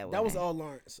react that way. That was all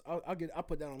Lawrence. I'll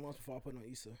put that on Lawrence before I put it on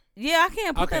Issa. Yeah, I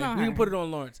can't put Okay, that on we her. can put it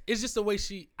on Lawrence. It's just the way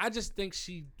I just think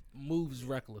she moves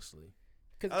recklessly.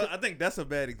 I think that's a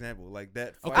bad example. Like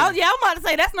that. Okay. Oh yeah, I'm about to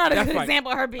say that's not a That's good right.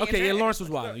 example of her being. Okay, yeah, trash. Lawrence was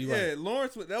wild. You Yeah, right.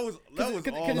 Lawrence. That was all.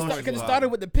 Because it started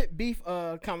with the pit beef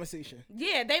conversation.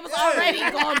 Yeah, they was already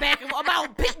going back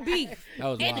about pit beef That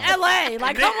was in wild. L.A.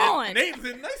 Like, come on. Nate's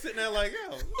sitting there like, yo.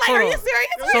 Like, Hold are you on. serious?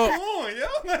 So- Come on, yo.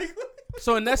 Like,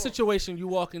 So in that situation, you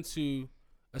walk into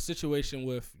a situation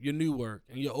with your new work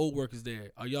and your old work is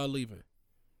there. Are y'all leaving?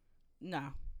 No.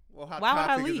 well, how Why would I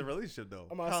toxic is leave? the relationship though?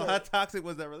 I'm about to say- How toxic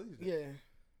was that relationship? Yeah.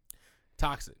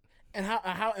 Toxic. And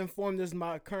how informed is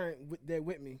my current there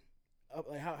with me?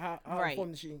 Like how Right.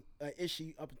 informed is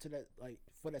she up to that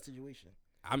for that situation?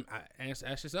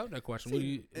 Ask yourself that question. What do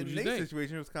you In Nate's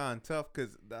situation, it was kind of tough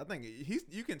because I think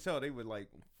you can tell they were like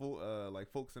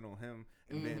focusing on him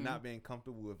and not being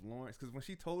comfortable with Lawrence. Because when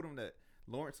she told him that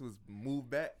Lawrence was moved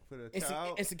back for the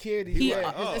child, Insecurity. He-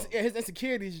 His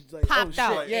insecurities like Popped oh,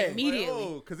 out shit, yeah.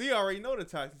 immediately. because he already know the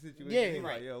toxic situation. Yeah. He's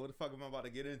like, yo, what the fuck am I about to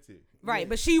get into? Right,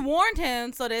 but she warned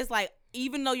him, so that it's like,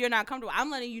 even though you're not comfortable,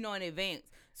 I'm letting you know in advance,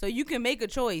 so you can make a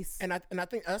choice. And I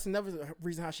think that's another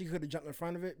reason how she could have jumped in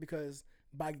front of it, because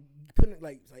by putting it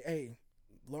like hey,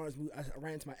 Lawrence, I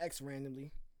ran into my ex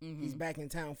randomly. He's back in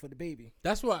town for the baby.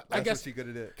 That's what I That's guess. what she could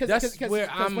have did. That's where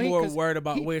I'm more worried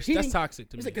about. Where that's toxic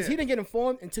to me. Because he didn't get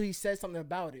informed until he said something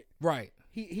about it. Right.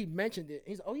 He mentioned it.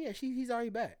 He's like, oh yeah, he's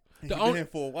already back. He's The been only- here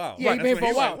for a while. Yeah, Right, he been that's for a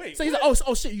when while. Like, Wait, So he's like,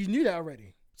 oh shit, you knew that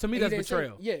already. To me, And he that's didn't say-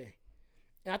 betrayal. Yeah,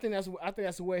 and I think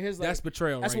that's where his like, That's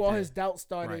betrayal. that's right where all there. his doubts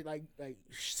started Right. like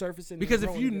surfacing. Because and if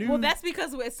growing you again. knew- Well, that's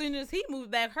because as soon as he moved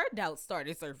back, her doubts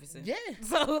started surfacing. yeah,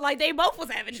 So, like, they both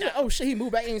was having she like, doubts. oh shit, he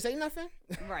moved back and didn't say nothing.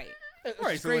 Right.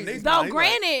 Right, It's so when crazy. they- Though, Nah, he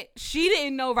granted, she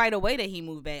didn't know right away that he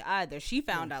moved back either. She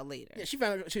found out later. Yeah, she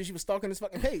found out she was stalking his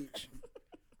fucking page.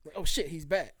 Like, oh shit, he's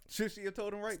back. Should she have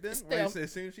told him right then? Still. Right,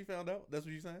 as soon as she found out? That's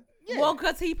what you saying? Yeah. Well,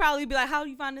 because he probably be like, how do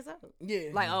you find this out? Yeah.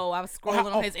 Like, oh, I was Or scrolling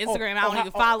how- on his or- Instagram. or I don't how-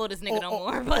 even follow this nigga no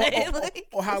more. But, like,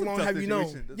 or how That's a long tough have you known?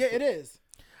 situation. That's Yeah, tough. it is.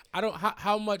 I don't.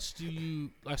 How much do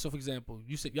you like? So, for example,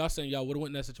 you said y'all saying y'all would have went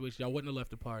in that situation. Y'all wouldn't have left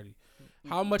the party.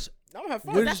 How much? I don't have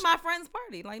fun. What that's my friend's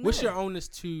party. Like, no. What's your onus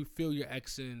to fill your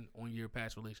ex in on your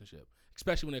past relationship,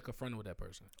 especially when they're confronted with that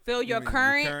person? Feel your You mean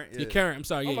current. Your yeah. current. I'm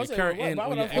sorry. I'm Yeah, your about to say, current why and would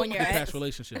on I your, feel ex, your your ex? past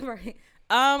relationship. Right.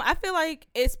 I feel like,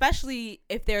 especially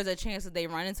if there's a chance that they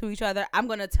run into each other, I'm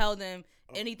gonna tell them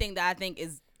anything that I think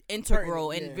is integral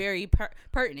Pertinent, and yeah. very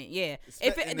pertinent. Yeah.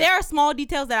 If and there are small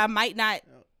details that I might not,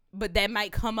 but that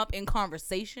might come up in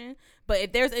conversation. But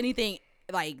if there's anything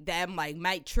like that, like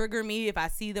might trigger me if I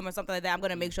see them or something like that, I'm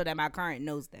gonna make sure that my current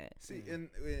knows that. See, in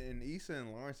Issa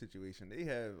and Lauren's situation, they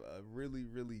have a really,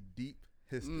 really deep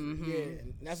history. Yeah,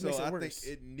 and that's So makes it I worse.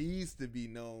 think it needs to be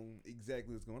known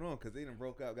exactly what's going on because they done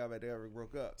broke up, got back together,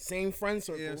 broke up. Same friend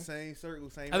circle. Yeah, same circle,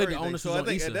 same. I think the everything. onus So is I on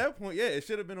think Issa. at that point, yeah, it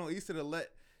should have been on Issa to let.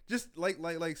 Just like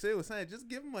Sid was saying, just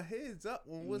give him a heads up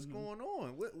on what's going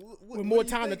on. With more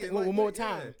time to think, with more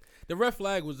time. The red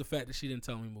flag was the fact that she didn't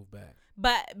tell me to move back.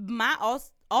 But my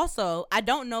also, I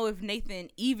don't know if Nathan,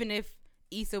 even if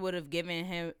Issa would have given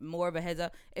him more of a heads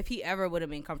up, if he ever would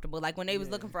have been comfortable. Like when they was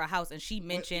looking for a house and she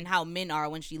mentioned how men are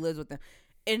when she lives with them.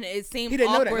 And it seemed He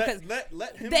didn't know that. awkward because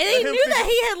Let him. they let him knew that figure-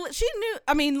 he had. She knew.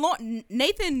 I mean,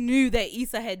 Nathan knew that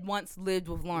Issa had once lived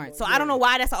with Lawrence. So I don't know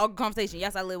why that's an awkward conversation.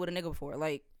 Yes, I lived with a nigga before.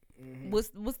 Like, what's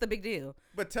the big deal?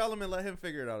 But tell him and let him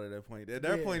figure it out at that point. At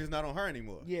that Yeah. point, it's not on her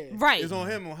anymore. Yeah. Right. It's on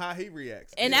him on how he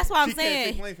reacts. And that's why I'm She can't saying,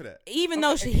 take blame for that. even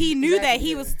though he knew that Exactly,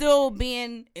 he yeah. was still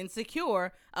being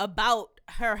insecure about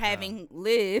her having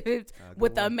lived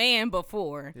with a one. man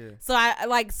before. Yeah. So I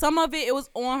like some of it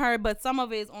was on her, but some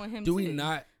of it is on him Do too. we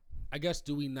not? I guess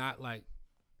do we not like?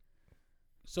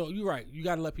 So you're right. You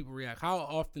got to let people react. How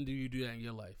often do you do that in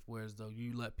your life? Whereas though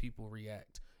you let people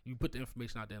react, you put the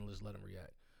information out there and just let them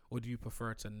react, or do you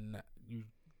prefer to not? You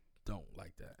don't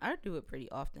like that. I do it pretty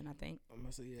often, I think. I'm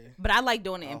gonna say yeah. But I like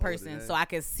doing it in I'll hold it person in. so I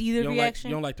can see You the don't like. reaction.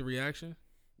 You don't like the reaction.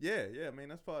 Yeah. I mean,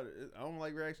 that's part of it. I don't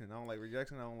like reaction. I don't like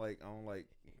rejection. I don't like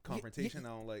confrontation. I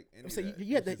don't like any So of that.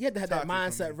 you had It's to have just that toxic for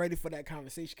mindset me. ready for that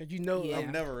conversation because you know. Yeah.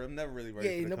 I'm never really ready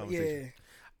Yeah, for the conversation. yeah.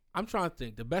 I'm trying to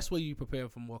think. The best way you prepare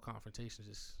for more confrontations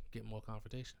is get more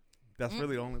confrontation. That's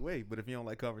really the only way. But if you don't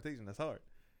like confrontation, that's hard.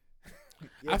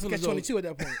 Yeah, I it's feel as catch though- 22 at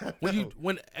that point.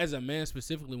 When as a man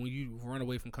specifically, when you run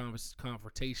away from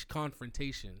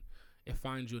confrontation, it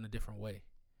finds you in a different way,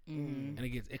 Mhm. and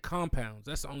it compounds.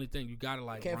 That's the only thing you gotta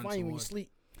like. Can't run find you when you towards.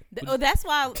 sleep. That's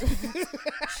why.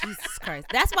 Jesus Christ.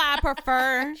 That's why I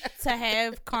prefer to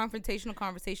have confrontational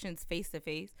conversations face to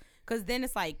face, because then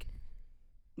it's like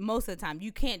most of the time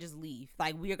you can't just leave.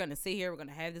 Like, we're gonna sit here, we're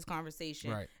gonna have this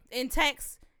conversation. Right. In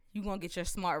text, You gonna get your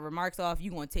smart remarks off.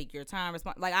 You gonna take your time.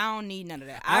 Like I don't need none of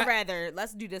that. I'd rather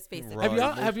let's do this face to face.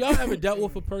 Have y'all ever dealt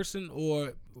with a person,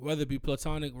 or whether it be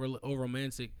platonic or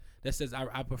romantic, that says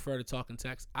I prefer to talk and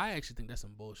text? I actually think that's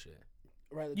some bullshit.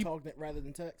 Talk rather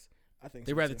than text. I think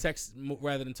they rather text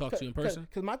rather than talk to you in person.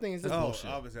 Because my thing is this.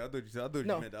 Obviously, I thought you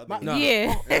meant the other.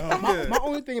 Yeah. My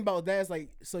only thing about that is like,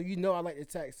 so I like to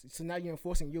text. So now you're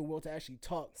enforcing your will to actually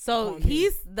talk. So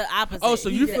he's the opposite. Oh, so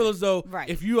you feel as though right.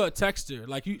 if you're a texter,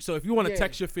 like so if you want to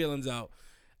text your feelings out,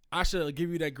 I should give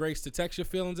you that grace to text your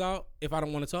feelings out if I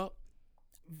don't want to talk.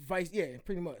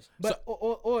 Pretty much. But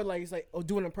or like it's like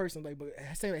doing it in person, like but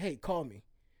saying like, hey, call me.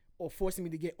 Or forcing me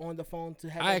to get on the phone to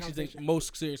have. I actually think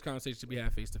most serious conversations should be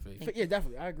had face to face. Yeah,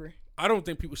 definitely, I agree. I don't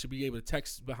think people should be able to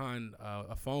text behind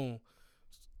a phone.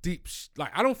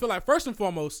 Like I don't feel like first and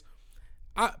foremost,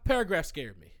 paragraphs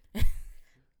scared me.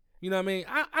 You know what I mean?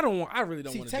 I really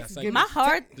don't want to dissect. My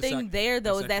hard thing there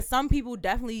though is that some people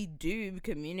definitely do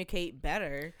communicate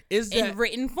better in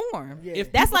written form. Yeah.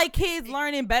 If that's like kids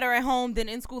learning better at home than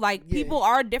in school, like people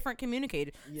are different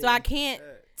communicators. So I can't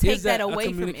take that away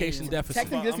from communication deficit.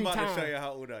 Texting gives me time. I'm about to show you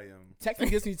how old I am. Texting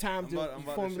gives me time to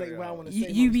formulate what I want to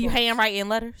say. You be handwriting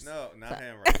letters? No, not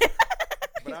handwriting.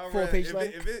 But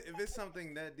if it's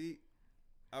something that deep,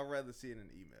 I'd rather see it in an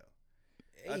email.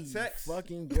 Hey, a text?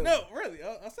 Fucking good. No, really.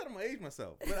 I said I'm gonna age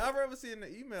myself, but I'd rather see it in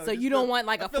the email. So you don't want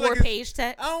like a 4-page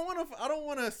text? I don't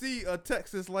want to see a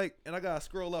text that's like, and I gotta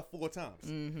scroll up 4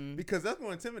 times because that's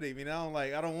gonna intimidate me. And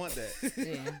I don't want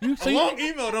that. A long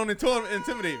email don't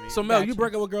intimidate me. So Mel, you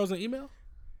break up with girls in email?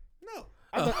 No.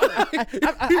 He's like,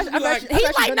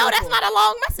 no, that's not a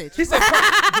long message. He said,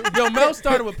 yo, Mel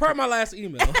started with per my last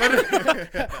email.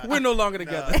 We're no longer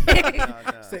together.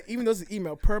 Nah. So even though it's an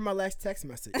email, per my last text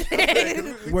message.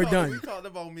 We're done. We talked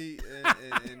about me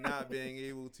and not being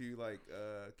able to like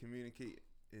communicate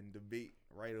and debate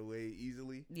right away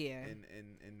easily. Yeah.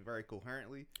 And very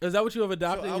coherently. Is that what you have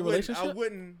adopted in your relationship?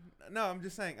 No, I'm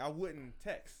just saying I wouldn't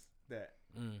text that.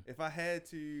 If I had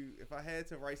to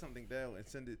write something down and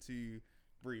send it to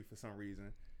Bree for some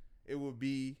reason, it would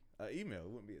be an email. It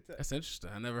wouldn't be a text. That's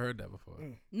interesting. I never heard that before.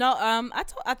 No,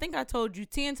 I think I told you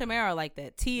Tia and Tamara are like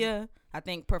that. Tia, I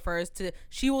think, prefers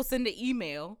she will send an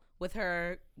email with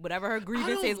her whatever her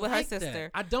grievance is with her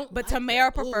sister. I don't. But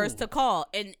Tamara prefers to call,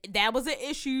 and that was an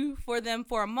issue for them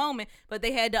for a moment. But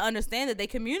they had to understand that they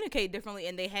communicate differently,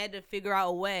 and they had to figure out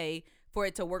a way for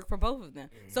it to work for both of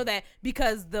them. So that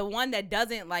because the one that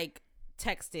doesn't like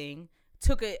texting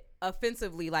took it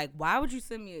offensively, like, why would you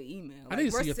send me an email? Like, I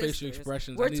need to see your facial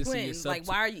expressions. We're I need twins. To see your like,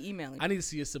 why are you emailing? I need to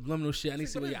see your subliminal shit. I need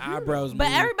to see where your eyebrows move. But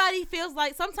everybody feels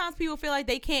like sometimes people feel like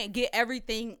they can't get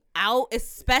everything out,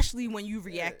 especially when you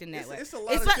react in that way. It's a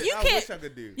lot of shit you I can't, wish I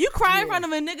could do. You cry in front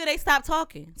of a nigga, they stop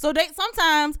talking. So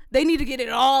sometimes they need to get it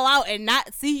all out and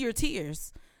not see your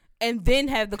tears, and then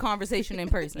have the conversation in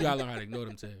person. You gotta learn how to ignore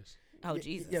them tears. Oh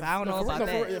Jesus, I don't know about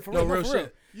that. No real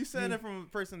shit. You saying that from a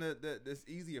person that's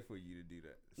easier for you to do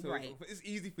that. So right. It's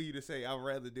easy for you to say, I'd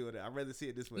rather do it. I'd rather see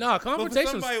it this way. No,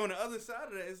 confrontations. But for somebody on the other side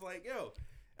of that, it's like, yo,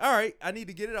 all right, I need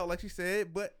to get it out, like she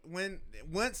said. But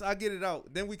once I get it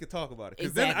out, then we can talk about it.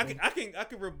 Because then I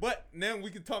can rebut. Then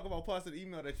we can talk about parts of the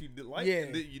email that you did like,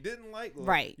 and that you didn't like, or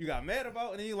right. you got mad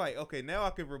about, and then you're like, okay, now I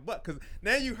can rebut because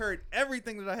now you heard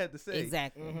everything that I had to say.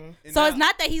 Exactly. So it's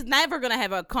not that he's never gonna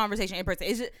have a conversation in person.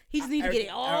 It's just he just needs to get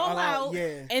it all out,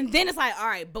 and then it's like, all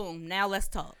right, boom, now let's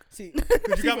talk. See,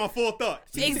 because you got my full thought.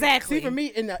 Exactly. See, for me,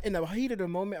 in the heat of the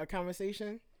moment of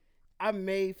conversation, I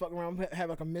may fuck around, have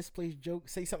like a misplaced joke,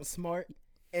 say something smart,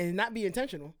 and not be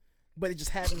intentional, but it just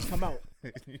happens to come out.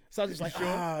 So I was just like,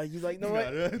 you like, know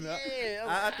what? No. Yeah,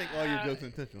 I think all your jokes are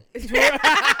intentional.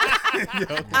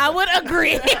 I would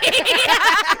agree.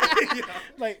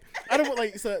 Like, I don't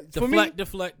like so deflect.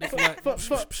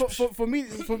 For me,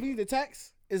 the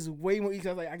text is way more easy.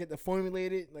 Like I get to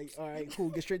formulate it. Like, all right, cool,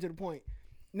 get straight to the point.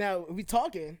 Now, if we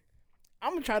talking,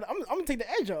 I'm gonna take the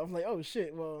edge off. I'm like, oh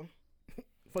shit, well.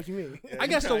 Fuck you mean? I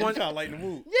guess the one try to lighten the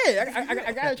mood. Yeah,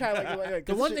 I gotta try like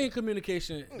the one thing in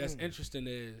communication that's interesting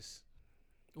is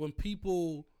when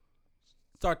people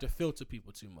start to filter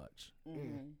people too much.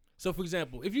 So for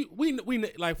example, if we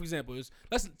like for example,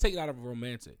 let's take it out of a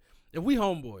romantic. If we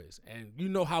homeboys and you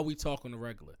know how we talk on the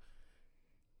regular,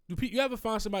 you ever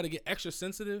find somebody get extra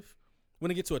sensitive when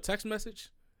they get to a text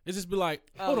message? It's just be like,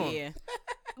 hold on. Yeah.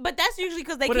 But that's usually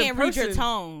because they can't read your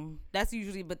tone. That's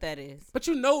usually what that is. But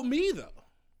you know me though.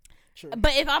 Sure.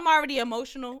 But if I'm already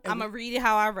emotional, I'm gonna read it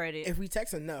how I read it. If we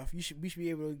text enough, we should be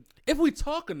able to. If we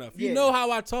talk enough, you know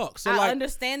how I talk. So I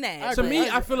understand that. To me,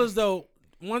 I feel as though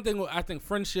one thing I think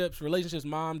friendships, relationships,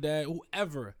 mom, dad,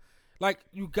 whoever, like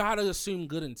you gotta assume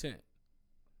good intent.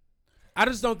 I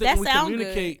just don't think That when we sound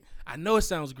communicate. I know it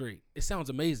sounds great. It sounds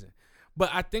amazing, but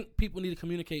I think people need to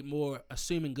communicate more,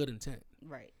 assuming good intent.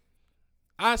 Right.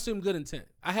 I assume good intent.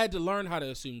 I had to learn how to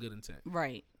assume good intent.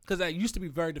 Right. Because I used to be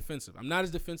very defensive. I'm not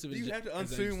as defensive Do as you have to as I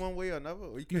assume used to. one way or another?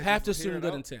 Or You have to assume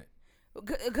good intent.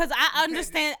 Because I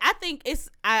understand.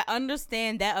 I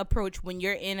understand that approach when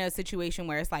you're in a situation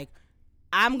where it's like,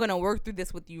 I'm gonna work through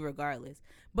this with you regardless.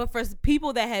 But for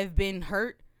people that have been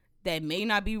hurt, that may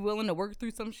not be willing to work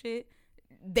through some shit,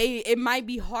 it might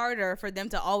be harder for them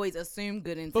to always assume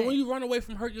good intent. But when you run away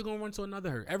from hurt, you're gonna run to another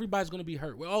hurt. Everybody's gonna be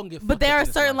hurt. We're all gonna get. But there are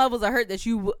certain levels of hurt that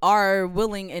you are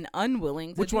willing and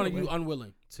unwilling. Which one are you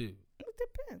unwilling to? It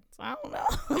depends. I don't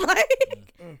know.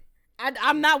 Like,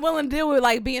 I'm not willing to deal with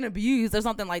like being abused or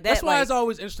something like that. That's why like, it's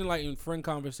always interesting, like in friend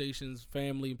conversations,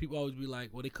 family, people always be like,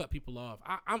 "Well, they cut people off."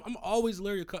 I'm always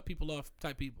leery to cut people off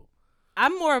type people.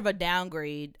 I'm more of a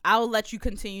downgrade. I'll let you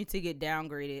continue to get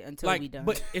downgraded until we done.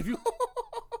 But if you,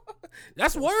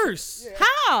 that's worse. Yeah.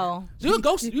 How? You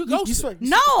ghost. You ghost.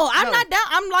 No, I'm not down.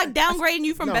 I'm like downgrading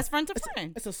you from best friend to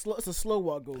friend. It's a slow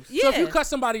walk ghost. Yeah. So if you cut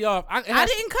somebody off, I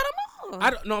didn't cut him off. I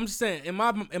don't. No, I'm just saying. In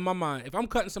my mind, if I'm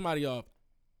cutting somebody off,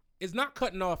 it's not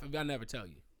cutting off if I never tell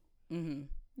you. Mm-hmm.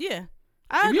 Yeah.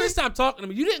 If you just stop talking to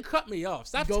me, you didn't cut me off.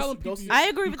 Stop telling people I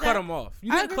agree you with cut that. them off.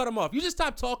 You didn't cut them off. You just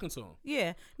stopped talking to them.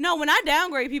 Yeah. No, when I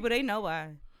downgrade people, they know why.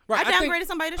 Right. I downgraded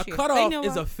somebody this year. A cutoff know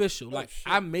is why. official. Like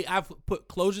I've put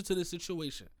closure to this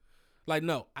situation. Like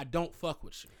no, I don't fuck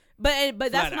with you. But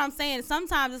that's Flat what out. I'm saying.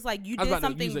 Sometimes it's like you I was did about to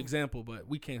something use an example, but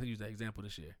we can't use that example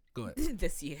this year. Go ahead.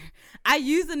 this year. I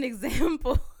used an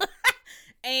example,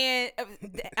 and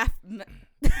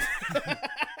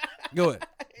Go ahead.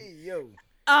 Hey, yo.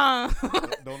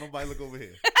 Don't nobody look over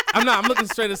here. I'm not. I'm looking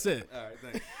straight at it. All right,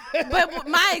 thanks. But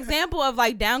my example of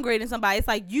like downgrading somebody, it's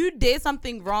like you did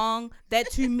something wrong that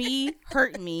to me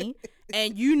hurt me,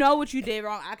 and you know what you did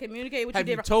wrong. I communicate what Have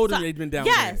you you did told wrong. them they've been downgraded?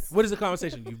 Yes. What is the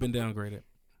conversation? You've been downgraded.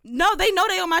 No, they know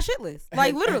they on my shit list.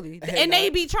 Like literally. And they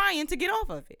be trying to get off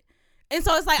of it. And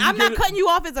so it's like, I'm not cutting you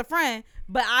off as a friend,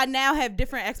 but I now have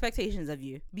different expectations of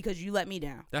you because you let me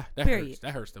down. That Period. hurts.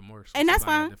 That hurts them worse. And that's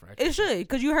fine. It should,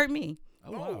 because you hurt me.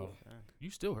 Oh, wow.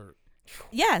 You still hurt.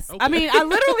 Yes. Okay. I mean, I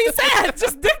literally said,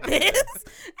 just did this.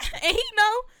 And he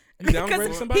know. You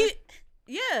downgraded somebody?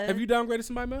 Yeah. Have you downgraded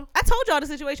somebody, Mel? I told y'all the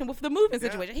situation with the moving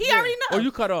situation. He already know. Or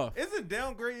you cut off? Isn't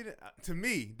downgrading, to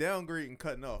me, downgrading and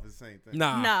cutting off is the same thing?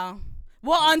 Nah. No.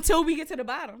 Well, until we get to the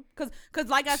bottom. Because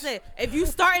like I said, if you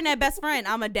starting at best friend,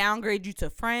 I'm going to downgrade you to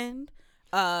friend.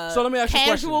 So let me ask you a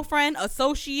question. Casual friend,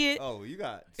 associate. Oh, you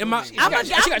got. Am I- I'm she got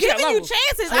giving you levels.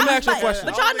 chances. So let me ask you a But question.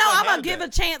 y'all know I'm I going to have give a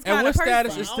that. chance And kind what of person.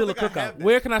 status is still a I don't think I have cookout? that.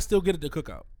 Where can I still get it to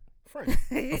cookout? Friend.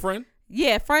 A friend?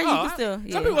 Yeah, friend, you Oh, can still.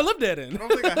 Yeah. Some people live there I then. don't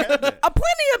think I have that.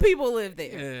 Plenty of people live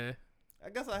there. Yeah. I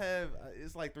guess I have.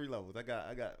 It's like 3 levels. I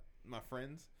got my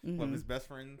friends, whether it's best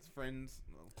friends,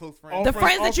 close friends. All The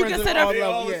friends that you friends consider- are all They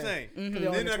all levels, the yeah. same. Mhm. They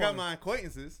all Then I got intertwined. my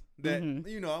acquaintances that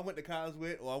I went to college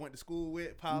with, or I went to school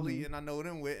with, poly, and I know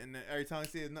them with, and then every time I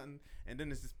see it, nothing, and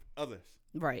then it's just others.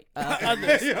 Right.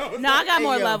 Others. No, I got Hey,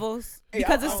 more yo. levels Hey,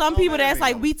 because there's I some don't people have that's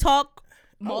like any we talk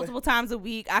multiple times a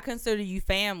week. I consider you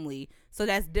family, so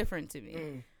that's different to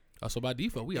me. Oh, so by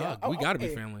default, we Yeah, gotta be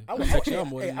hey, family. I I would text y'all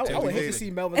more than I text would hate me. to see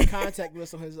Melvin's contact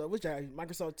list on his which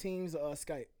Microsoft Teams or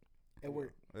Skype at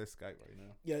work. It's Skype right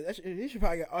now. Yeah, he should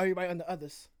probably get everybody on the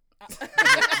others.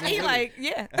 He like,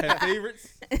 yeah. I have favorites.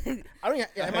 I don't.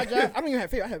 At my job, I don't even have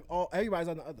favorite. I have everybody's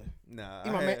on the other. Nah,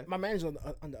 Even I have, my manager's on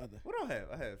the other. what do I have?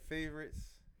 I have favorites,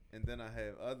 and then I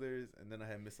have others, and then I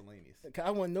have miscellaneous. 'Cause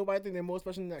I want nobody to think they're more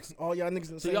special than next. All y'all niggas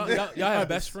in the So same. y'all have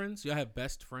best friends? Y'all have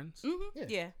best friends? Yeah.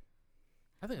 Yeah.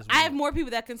 I think it's I have weird. more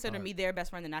people that consider Alright. me their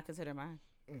best friend than I consider mine.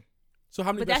 So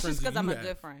how many But best that's just friends because do I'm you a have?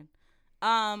 good friend.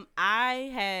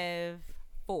 I have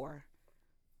 4.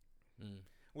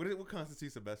 What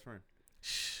constitutes a best friend?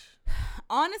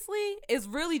 Honestly, it's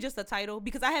really just a title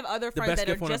because I have other friends best that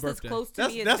are gift on a just as birthday. close to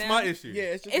That's me as that's them. my issue. Yeah,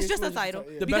 It's just a title.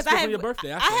 Yeah. The Because best I gift have, on your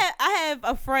birthday. I have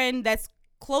a friend that's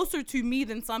closer to me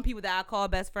than some people that I call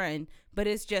best friend, but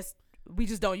it's just we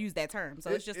just don't use that term, so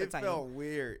it's just a It title. felt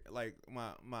weird, like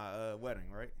my wedding,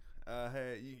 right? I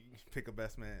had you pick a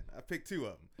best man. I picked 2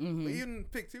 of them. But you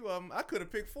didn't pick 2 of them. I could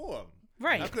have picked 4 of them.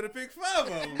 Right. I could have picked 5 of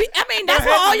them. I mean, that's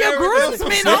what all your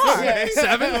groomsmen are. Yeah.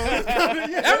 7?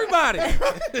 Everybody.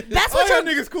 That's All what y'all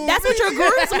your niggas cool that's with what me. your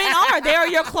groomsmen are. They are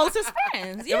your closest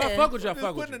friends. If I Yeah. fuck with y'all, Just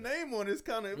fuck with putting you. a name on it was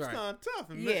kind of Right.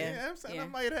 tough. And Yeah. you know what I'm saying? Yeah. I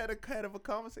might have had a kind of a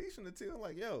conversation or 2. I'm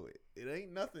like, yo, it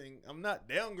ain't nothing. I'm not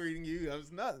downgrading you. I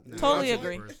was not. Totally That's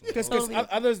agree. personal. Because Totally.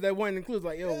 others that weren't included,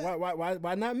 like, yo,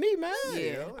 why not me, man?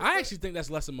 Yeah. I actually think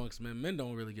that's less amongst men. Men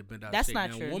don't really get bent out That's of shape.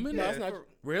 not Now, true. Women? No, that's not.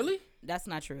 Really? That's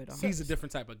not true at all. He's a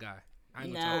different type of guy. I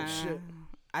ain't gonna tell you. Shit.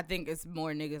 I think it's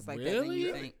more niggas like that than Really?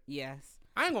 you think. Yes.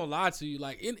 I ain't gonna lie to you.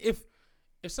 Like,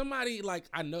 if somebody like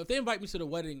I know, if they invite me to the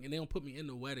wedding and they don't put me in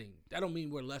the wedding, that don't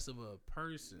mean we're less of a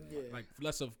person. Yeah. Like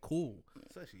less of cool.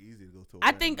 It's actually easy to go to.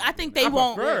 I think they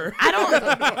won't. prefer. I don't.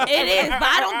 It is, but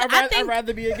I don't. I think. I'd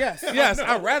rather be a guest. Yes,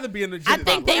 I'd rather be in the I gin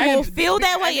think pop. they will feel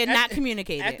that way and not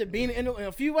communicate After it. being in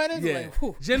a few weddings, Yeah, like,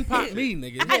 whew. gin pop me,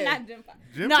 nigga. I'm not Jim Pop.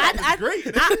 Jim No, Pop is I great.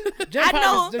 Jim I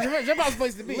Pop's know. Jim Pop's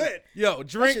place to be. Lit. Yo,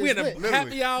 drink. shit We is in a lit.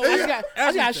 happy hour. I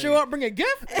just gotta show up, bring a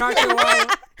gift. Cocktail hour.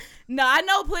 No, I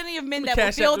know plenty of men that will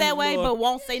Cash feel App that them way, little- but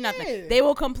won't say nothing. Yeah. They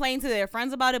will complain to their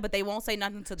friends about it, but they won't say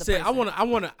nothing to the Say, person.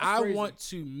 I crazy. want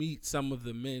to meet some of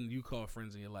the men you call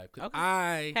friends in your life. 'Cause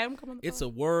Okay. Have 'em come on the it's phone.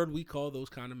 a word we call those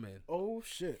kind of men. Oh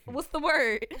shit. What's the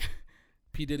word?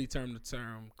 P Diddy coined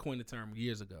the term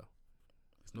years ago.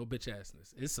 It's no bitch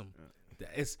assness.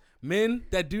 It's men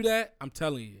that do that. I'm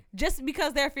telling you. Just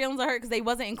because their feelings are hurt because they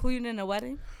wasn't included in the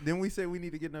wedding. Then we say we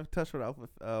need to get in touch with our I was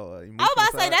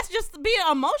about to say that's just being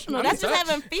emotional. I'm That's in just touch.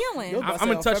 having feelings. Yo,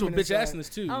 I'm in touch with bitch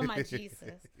feminist assness too. Oh my Jesus!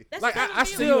 That's Like, just I having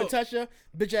So still- you in touch ya?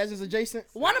 Bitch ass is adjacent.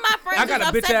 One of my I friends got is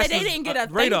a bitch upset that they assness didn't get a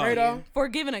thank radar. you for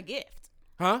giving a gift.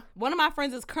 Huh? One of my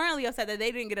friends is currently upset that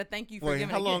they didn't get a thank you for Wait, giving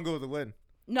how a long gift. ago was the wedding?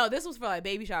 No, this was for like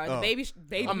baby shower. The Oh. baby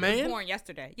A was man? born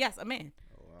yesterday. Yes, a man.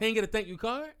 He ain't get a thank you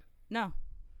card. No,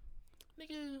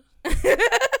 Nigga.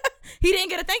 he didn't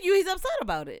get a thank you. He's upset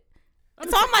about it. So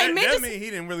I'm like, man, that just means he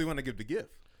didn't really want to give the gift.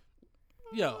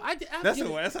 Yo, That's you-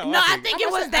 how no. I think. think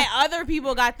it was that other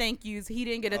people got thank yous. He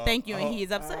didn't get a thank you, and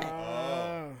he's upset.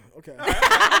 Okay.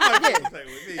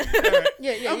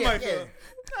 Yeah.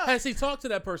 Has he talked to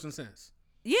that person since?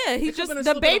 Yeah, he It could've just been a the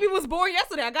slip of baby the- was born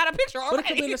yesterday. I got a picture But it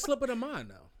could be in already. a slip of the mind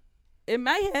though. It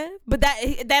might have, but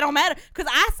that don't matter. Cause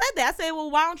I said that. I said,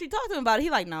 well, why don't you talk to him about it? He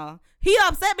like, nah. He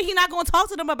upset, but he not gonna talk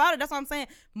to them about it. That's what I'm saying.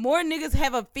 More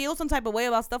niggas feel some type of way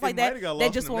about stuff like that. might have got They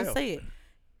lost just in the won't mail. say it.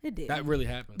 It did. That really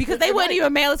happened. Because they wouldn't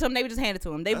even mail it to him. They would just hand it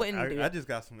to him. They wouldn't do I it. just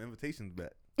got some invitations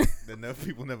back that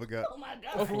people never got. Oh my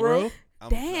Oh, god. for real? I'm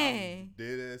Dang.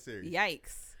 dead ass serious.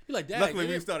 Yikes. You like that? Luckily,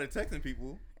 we started texting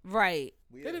people. Right.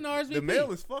 They didn't RSVP. The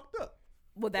mail is fucked up.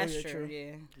 Well, that's yeah, true. true.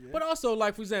 Yeah. But also,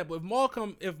 like for example,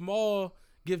 if Maul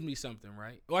gives me something,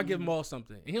 right, or I give Maul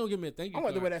something, and he don't give me a thank you. I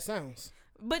like the way card, that sounds.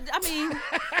 But I mean,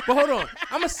 But hold on,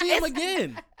 I'm gonna see him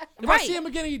again. If I Right. see him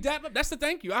again and he dap up, that's the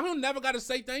thank you. I don't never got to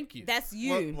say thank you. that's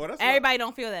you. Well, that's Everybody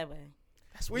don't feel that way.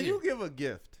 That's When weird. you give a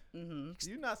gift, Mm-hmm.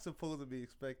 you're not supposed to be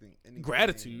expecting any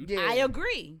Gratitude. Yeah. I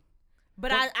agree.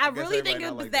 But I guess really everybody think it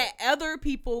not was like that other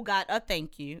people got a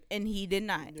thank you and he did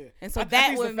not. Yeah. And so I that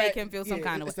think it's would the make fact- him feel some yeah,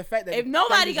 kind of it's way. the fact that If the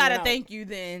nobody thank yous got a went out. thank you,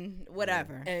 then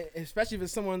whatever. And especially if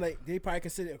it's someone like they probably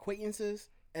consider acquaintances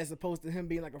as opposed to him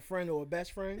being like a friend or a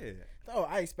best friend. Yeah. Oh,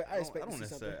 I expect I to don't see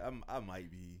something. necessarily. I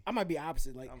might be. I might be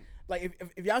opposite. Like,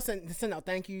 if y'all send out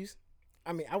thank yous,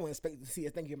 I mean, I wouldn't expect to see a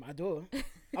thank you at my door.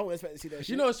 I wouldn't expect to see that. You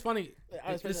shit. know, it's funny.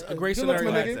 I expect It's to- a great good luck to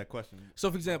scenario. my I nigga. asked that question. So,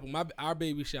 for example, our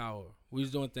baby shower, we was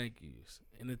doing thank yous,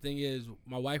 and the thing is,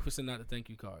 my wife was sending out the thank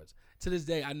you cards. To this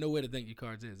day, I know where the thank you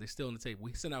cards is. They still on the table.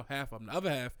 We sent out half of them. The other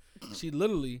half, she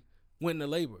literally went into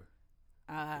labor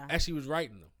as she was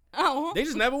writing them. Oh. They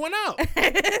just never went out,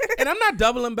 and I'm not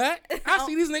doubling back. I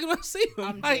see these niggas when I see them.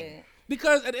 I'm Like, dead.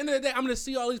 because at the end of the day, I'm gonna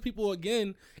see all these people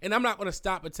again, and I'm not gonna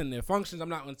stop attending their functions. I'm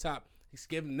not gonna stop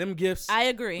giving them gifts. I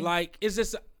agree. Like, it's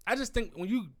just, I just think when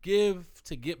you give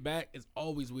to get back, it's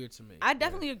always weird to me. I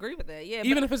definitely agree with that. Yeah.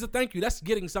 Even but if it's a thank you, that's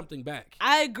getting something back.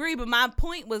 I agree, but my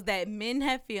point was that men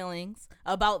have feelings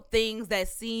about things that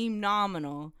seem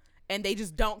nominal and they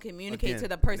just don't communicate Again, to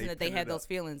the person that they pent had it those up.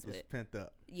 feelings It's with. pent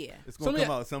up. Yeah. It's gonna So, come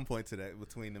yeah. out at some point to that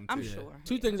between them two. I'm Yeah. sure.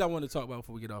 Two things I want to talk about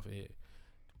before we get off of here.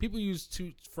 People use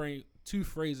two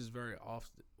phrases very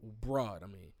often, broad. I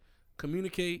mean,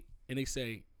 communicate and they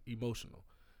say emotional.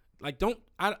 Like,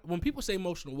 when people say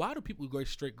emotional, why do people go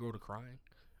straight to crying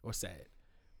or sad?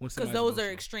 Because Because those are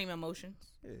extreme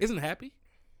emotions Isn't happy?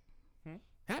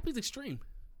 Happy's extreme.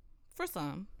 for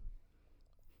some.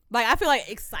 Like, I feel like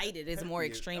excited is more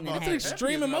extreme than That's happy.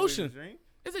 extreme emotion.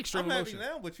 It's extreme I'm emotion.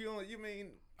 happy now, but you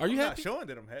mean? Are you I'm happy? Not showing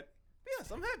that I'm happy.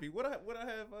 Yes, I'm happy. What I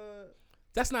have?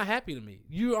 That's not happy to me.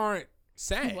 You aren't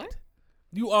sad. What?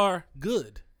 You are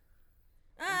good.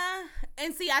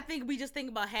 And see, I think we just think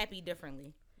about happy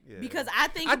differently. Yeah. Because I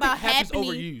think I about think happy's happy.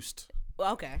 overused.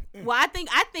 Okay. Well, I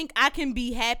think I can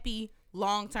be happy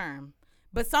long term,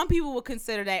 but some people will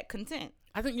consider that content.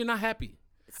 I think you're not happy.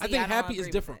 I See, think I don't happy agree is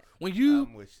with different. that. When you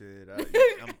I'm with shit.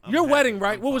 your happy. wedding,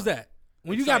 right? I'm What was fine. that?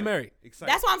 When you got married.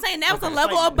 Excited. That's what I'm saying. That was a Okay.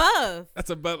 level above. That's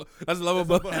a level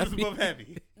above That's happy. above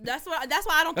happy. That's why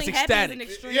I don't That's think happy is ecstatic. an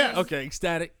extreme. Yes. Okay,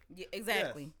 ecstatic. Yeah,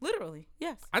 exactly. Literally.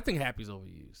 Yes. I think happy's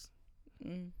overused.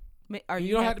 Are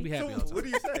You don't have to be happy all the So, what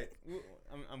time. do you say?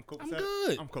 I'm copacetic. I'm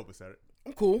good. I'm copacetic.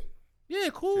 I'm cool. Yeah,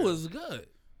 cool Chill. is good.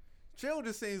 Chill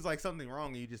just seems like something wrong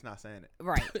and you just not saying it.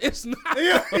 Right. It's not.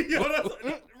 Yeah,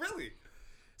 really.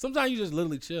 Sometimes you just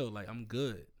literally chill. Like, I'm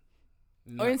good.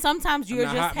 Or and sometimes you're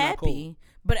not just hot, not happy.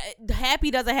 But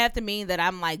happy doesn't have to mean that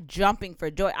I'm like jumping for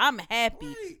joy. I'm happy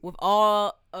Right. with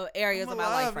all areas I'm of my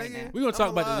alive, life right nigga. now. We're going to talk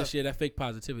I'm about alive. this shit, that fake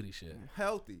positivity shit.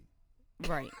 Healthy.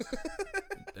 Right.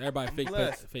 Everybody fake.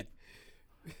 blessed. Fake.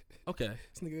 Okay.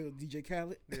 This nigga DJ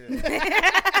Khaled.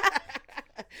 Yeah.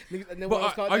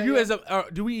 But are you as a,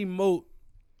 do we emote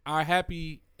our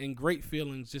happy and great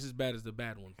feelings just as bad as the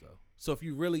bad ones though? So if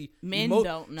you really Men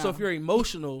don't know. So if you're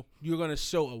emotional, you're gonna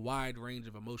show a wide range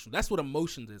of emotions. That's what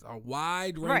emotions is. A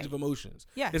wide range Right. of emotions.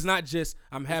 Yes. It's not just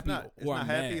I'm happy It's or not I'm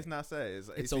happy. mad. It's not sad.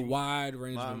 It's a wide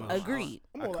range of my- emotions. Agreed.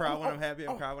 I cry when I'm happy.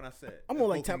 I cry when I'm sad. I'm more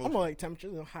like Both I'm more like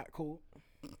temperature, hot, cold.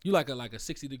 You like a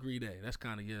 60-degree day. That's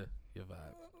kind of your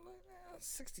vibe.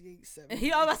 68, 70.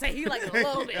 He always say he like a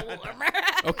little bit warmer.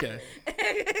 Okay.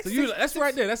 So that's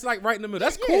right there. That's like right in the middle.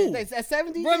 That's Yeah, cool. that's at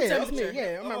 70. Room Yeah, that's me. temperature.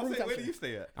 Yeah, I'm at room Where do temperature. you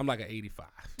stay at? I'm like an 85.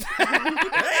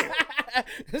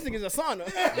 This nigga's a sauna.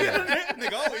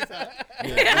 Nigga always hot.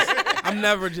 Yeah, I'm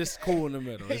never just cool in the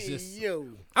middle. It's Hey, just yo.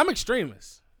 I'm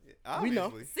extremist. We know.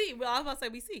 Obviously. See, well, I was about to say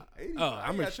we see. 85, Oh,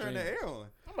 I'm you gotta turn the extreme. air on.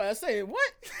 I'm about to say,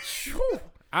 what? Phew.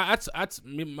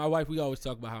 Me and my wife, we always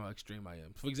talk about how extreme I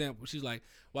am. For example, she's like,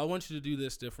 well, I want you to do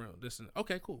this different, this and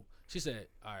okay, cool. She said,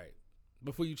 all right,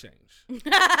 before you change,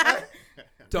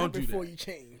 don't do Before that. you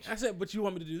change. I said, but you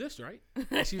want me to do this, right?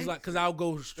 And she's like, because I'll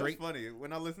go That's straight. funny.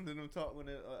 When I listened to them talk, when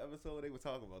the episode, they were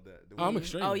talking about that. The Oh, I'm women.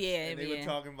 extreme. Oh yeah, And they were yeah.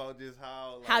 talking about just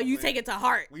how like, How you when take it to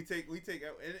heart. We take,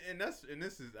 and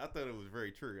this is. I thought it was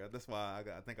very true. That's why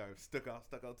I think I stuck out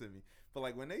to me. But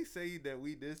like when they say that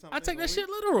we did something, I take that when shit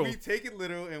literal. We take it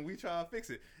literal and we try to fix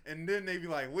it, and then they be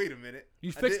like, "Wait a minute,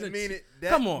 You I fixed didn't it. mean it that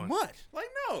Come on. much." Like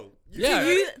no, Yeah.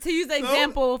 To use the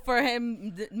example for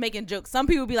him making jokes, some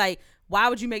people be like, "Why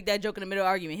would you make that joke in the middle of the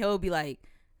argument?" He'll be like,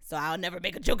 "So I'll never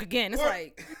make a joke again." It's What?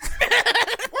 like,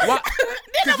 Why?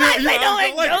 did nobody say don't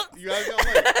make jokes? You guys don't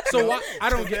like it. So why? I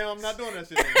don't get. Now I'm not doing that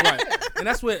shit anymore. Right, and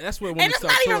that's where women And it's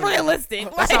start not even toying.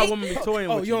 realistic. That's how Like, women be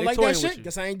toying Oh, with you don't They like toying that with shit? you.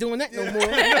 Guess I ain't doing that no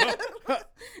more. that's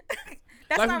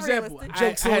Like for not example, realistic.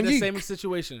 Joke's I had on the you. same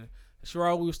situation.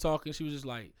 Cheryl, we was talking. She was just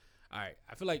like, "All right,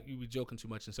 I feel like you be joking too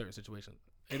much in certain situations."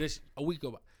 And this a week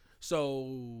ago,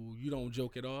 so you don't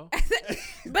joke at all.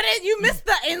 But you missed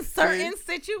the in certain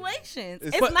situations.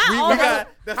 It's But not we all. got-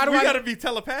 how do we I- gotta be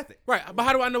telepathic. Right, but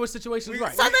how do I know what situation's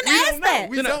right? So then We ask don't know. that.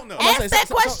 We Then don't know. I'm gonna Ask say that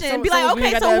some- question and be some- like, some we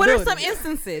okay, ain't so got what that are some ability.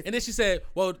 instances? And then she said,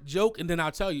 "Well, joke, and then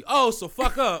I'll tell you." Oh, so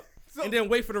fuck up, and then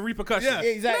wait for the repercussions. Yeah.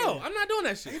 Exactly. No, I'm not doing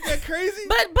that shit. Ain't that crazy?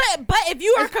 But if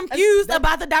you are confused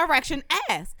about the direction,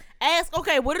 ask.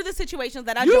 Okay, what are the situations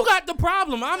that I You joke? got the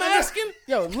problem. I'm asking.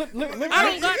 Yo, I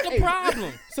don't got the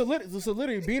problem. So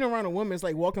literally, being around a woman is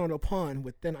like walking on a pond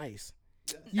with thin ice.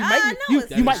 You no, might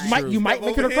it's you might not. you might you might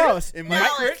make it Over here, across. it You might might-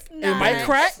 crack. it's it might not.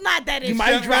 crack. It's not that You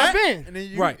might extreme. drop in. And then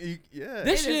you, Right. yeah.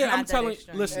 This It is year, not I'm that telling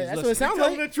extreme. listeners, Yeah, that's what it listen. sounds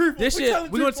telling like. the truth. This We year,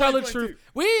 telling we're gonna tell the 2022.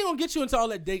 truth. We ain't gonna get you into all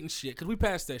that dating shit because we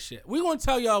passed that shit. We're gonna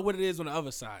tell y'all what it is on the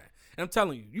other side. And I'm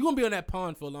telling you, you're gonna be on that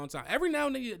pond for a long time. Every now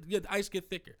and then, your ice get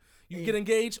thicker. You get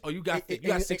engaged, or you got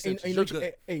 6 inches. You're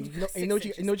good. Hey, you know what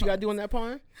you gotta do on that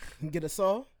pond? You get a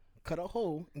saw, cut a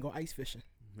hole, and go ice fishing.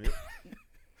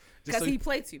 Just Because so he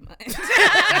played too much.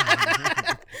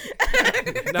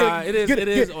 nah, it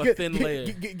is a thin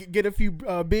layer. Get a few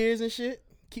beers and shit.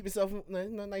 Keep yourself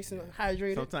nice and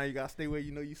hydrated. Sometimes you gotta stay where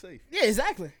you know you safe. Yeah,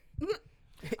 exactly.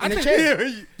 I In the think- chair.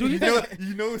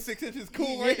 You know 6 inches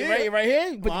cool right Yeah, here. right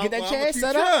here. But Well, get that I'ma chair keep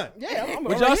set trying. up. Yeah, I'm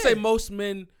Would right y'all here. say most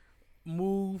men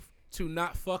move to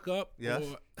not fuck up? Yes.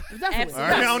 Or- Definitely. All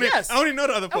right, I don't, Yes. I don't even know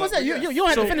the other I part. was saying but you yes. don't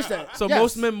have So- to finish that. So Yes.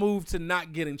 most men move to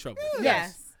not get in trouble.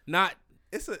 Yes. Not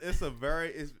It's a very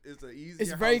it's a easy.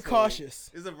 It's very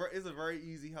cautious. It's a very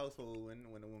easy household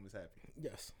when a woman's happy.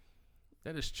 Yes.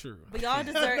 that is true. But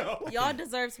y'all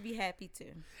deserve to be happy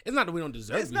too. It's not that we don't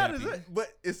deserve It's to be not happy. as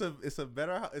but it's a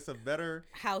better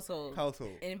Household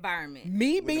environment.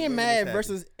 Me When the being women is mad happy.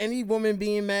 versus any woman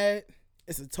being mad,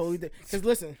 it's a totally different. Because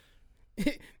listen,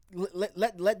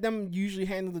 let them usually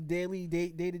handle the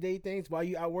day-to-day things while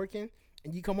you out working,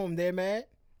 and you come home they're mad.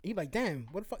 And you like, damn,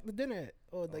 what the fuck the dinner at?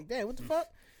 Or like, damn, what the fuck?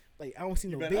 Like, I don't see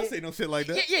no better not bed. say no shit like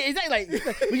that. Yeah, exactly.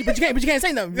 Like, but you can't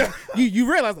say nothing.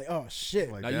 You realize like, oh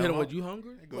shit. Like, Now you damn, hit him I'll- with you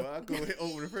hungry? I go hit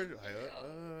over the fridge.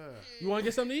 Like, You want to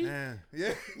get something to eat? man.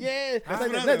 Yeah. Yeah, That's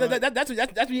what I'm doing. that's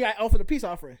when you got offer the peace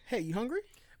offering. Hey, you hungry?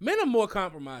 Men are more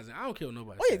compromising. I don't care what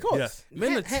nobody Oh yeah, of says. course. Yes.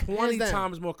 Men are Hands 20 down.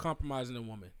 times more compromising than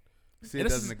women. See, And it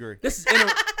this doesn't is- agree. This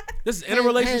is in a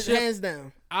relationship, Hands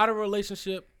down. out of a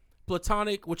relationship,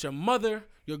 platonic with your mother,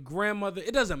 your grandmother.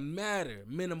 It doesn't matter.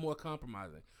 Men are more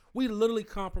compromising. We literally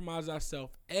compromise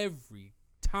ourselves every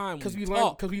time because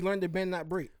we learned to bend not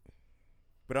break.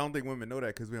 But I don't think women know that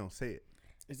because we don't say it.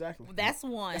 Exactly. That's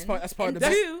one. That's part of the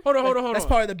two. Hold on. That's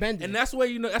part of the bending. And that's where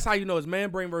you know. That's how you know it's man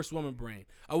brain versus woman brain.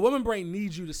 A woman brain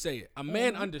needs you to say it. A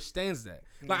man understands that.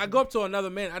 Like I go up to another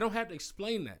man, I don't have to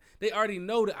explain that. They already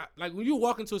know that. Like when you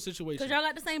walk into a situation, Because y'all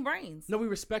got the same brains. no, we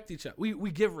respect each other.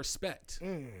 We give respect,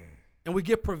 and we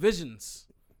give provisions.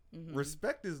 Mm-hmm.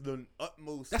 Respect is the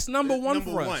utmost. That's number one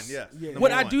for us. Yes. Yeah.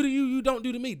 What I do to you, you don't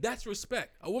do to me. That's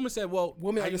respect. A woman said, "Well,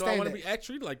 Women how you know I understand want to that. be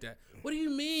treated like that." What do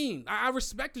you mean? I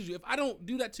respected you. If I don't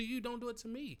do that to you, don't do it to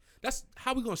me. That's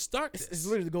how we gonna start this. It's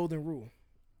literally the golden rule,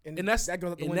 and that's that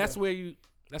goes out the and window. that's where you.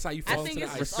 That's how you fall I think into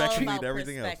it's the just ice. all Respect about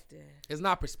everything else. perspective. It's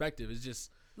not perspective. It's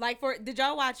just Like did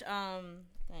y'all watch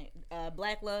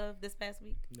Black Love this past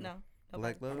week? No.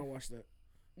 Black I Love. don't watch that.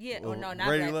 Yeah. Well, Or no, not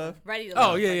Ready to Black Love? Ready to oh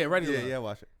Love. yeah, ready to Yeah, love. yeah,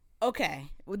 watch it. Okay.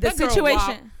 With the That girl situation.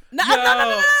 wild. No.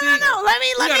 See, Let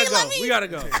me. We gotta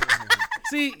go.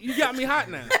 See, you got me hot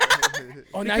now.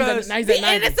 Oh, Because- now he's See, at 90.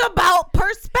 and it's about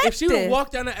perspective. If she would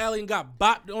walk down the alley and got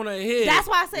bopped on her head, That's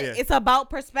why I said Yeah. it's about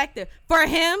perspective for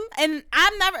him. And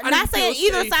I'm never I not didn't saying feel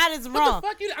either safe. side is What wrong. the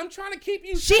fuck? I'm trying to keep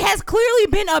you. She has clearly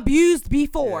been abused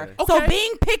before, Yeah. so Okay.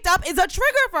 being picked up is a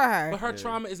trigger for her. But her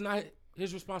trauma is not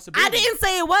his responsibility. I didn't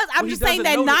say it was. I'm Well, he just saying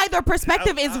that doesn't know neither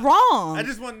perspective is wrong. I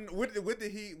just want. What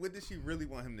did she really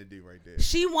want him to do right there?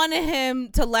 She wanted him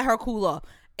to let her cool off,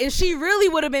 and she really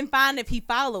would have been fine if he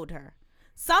followed her.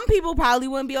 Some people probably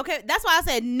wouldn't be okay. That's why I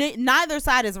said neither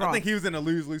side is wrong. I think he was in a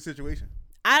lose-lose situation.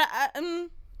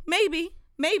 Maybe.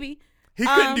 He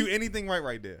couldn't do anything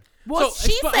right there. Well, So,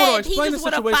 she hold said on, he explain just the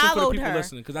would have situation for the followed people her.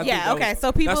 listening, 'cause I think Yeah, that okay. was-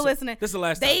 So people that's- listening, this is the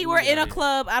last they time were we did in a that.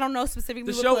 club. I don't know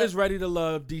specifically. The what show club. is Ready to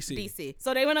Love DC. DC.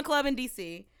 So they were in a club in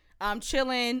DC,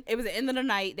 chilling. It was the end of the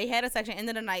night. They had a section end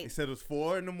of the He night. said it was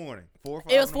 4 in the morning. 4 or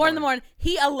 5 It was 4 in the morning.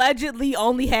 He allegedly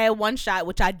only had one shot,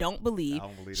 which I don't believe. I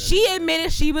don't believe that She either.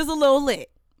 admitted she was a little lit.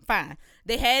 Fine.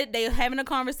 They were having a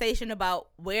conversation about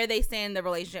where they stand in the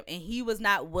relationship, and he was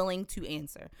not willing to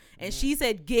answer. And she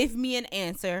said, "Give me an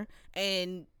answer,"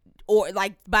 or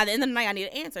like by the end of the night, I need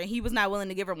an answer. And he was not willing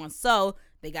to give her one. So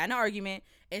they got in an argument,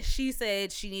 and she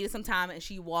said she needed some time, and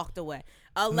she walked away.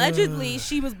 Allegedly,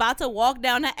 she was about to walk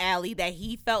down the alley that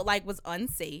he felt like was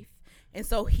unsafe, and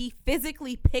so he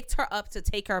physically picked her up to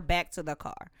take her back to the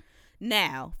car.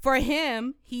 Now, for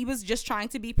him, he was just trying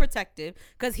to be protective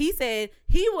because he said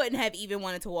he wouldn't have even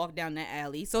wanted to walk down that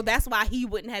alley. So that's why he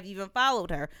wouldn't have even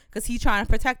followed her because he's trying to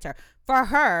protect her. For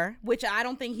her, which I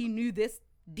don't think he knew this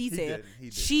detail, He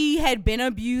did. she had been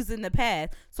abused in the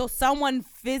past. So someone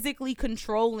physically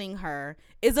controlling her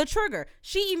is a trigger.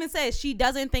 She even says she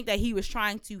doesn't think that he was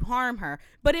trying to harm her,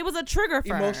 but it was a trigger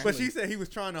for her. But she said he was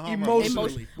trying to harm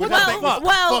Emotionally. her. Which I think was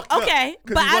fucked up, okay,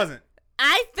 'cause but he wasn't.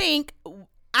 I think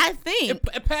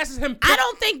It passes him. I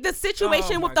don't think the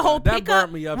situation Oh with my the whole God, that pickup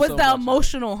burnt me up was so the much.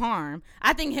 emotional harm.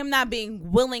 I think him not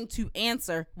being willing to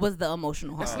answer was the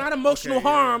emotional harm. It's not emotional okay, yeah.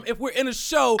 harm if we're in a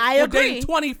show. I we're agree. dating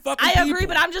 20 fucking I agree, people.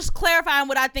 but I'm just clarifying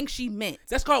what I think she meant.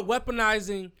 That's called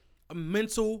weaponizing a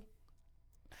mental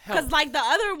health. Because like the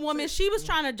other woman, she was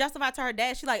trying to justify to her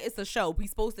dad. She like, it's a show. We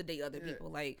supposed to date other people.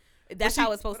 Like that's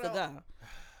how it's supposed to go.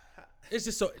 It's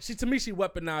just so. To me, she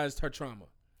weaponized her trauma.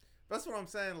 That's what I'm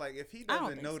saying. Like, if he I don't doesn't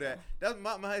think know so. that,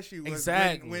 that's my issue. Was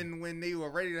Exactly. when they were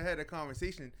ready to have the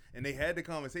conversation and they had the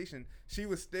conversation, she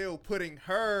was still putting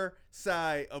her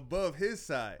side above his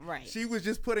side. Right. She was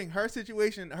just putting her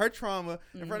situation, her trauma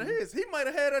in front of his. He might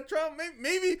have had a trauma.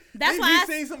 Maybe That's maybe why he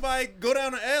seen somebody go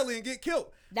down the alley and get killed.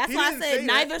 That's He why I didn't said say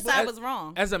neither that, side but- was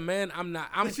wrong. As a man, I'm not.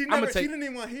 I'm But she gonna take. didn't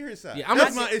even want to hear his side. Yeah,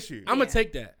 That's my issue. I'm gonna Yeah.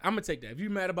 take that. I'm gonna take that. If you're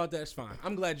mad about that, it's fine.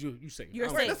 I'm glad you say it. You're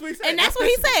I'm- safe. that's what he said. And that's That's what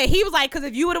he fixable. said. He was like, because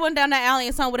if you would have went down that alley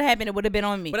and something would have happened, it would have been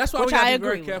on me. But that's why which we I gotta be agree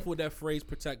very with. careful with that phrase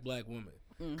 "protect black women,"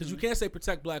 because you can't say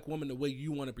 "protect black women" the way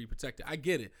you want to be protected. I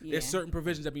get it. Yeah. There's certain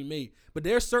provisions that be made, but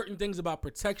there's certain things about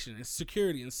protection and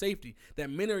security and safety that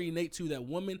men are innate to that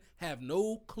women have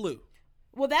no clue.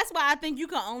 Well, that's why I think you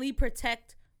can only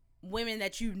protect women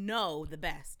that you know the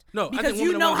best. No, I because think you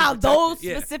women know wanna be how protected, those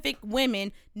yeah. specific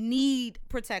women need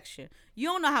protection. You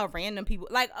don't know how random people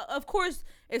like. Of course,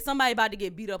 if somebody about to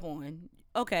get beat up on,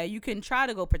 okay, you can try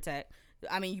to go protect.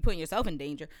 I mean, you putting yourself in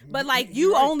danger, but like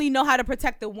you right. only know how to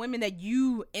protect the women that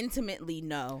you intimately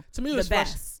know. To me, the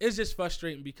best. it's just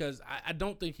frustrating because I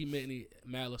don't think he meant any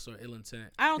malice or ill intent.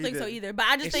 I don't He think so didn't. either, but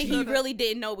I just And think she- he really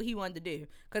didn't know what he wanted to do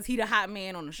because he the hot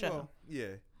man on the show. Well, yeah.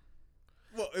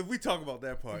 Well, if we talk about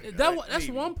that part, That's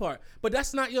one part, but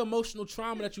that's not your emotional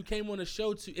trauma that you came on the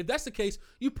show to. If that's the case,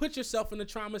 you put yourself in a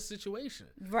trauma situation.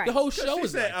 Right. The whole show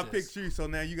is like I this. picked you, so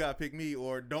now you gotta pick me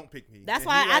or don't pick me. That's And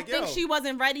why he I think she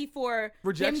wasn't ready for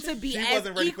Rejection? him to be She as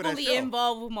wasn't ready for that equally show.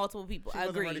 involved with multiple people. She I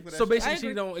wasn't agree. ready for that So show. basically, I she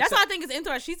agree. don't. That's accept- why I think it's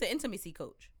interesting. She's an intimacy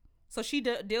coach, so she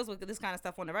deals with this kind of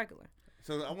stuff on the regular.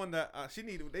 So I wonder,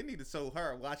 they need to show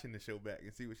her watching the show back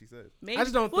and see what she says. Maybe. I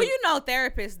just don't Well, think- you know,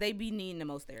 therapists they be needing the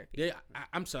most therapy. Yeah,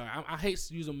 I'm sorry. I hate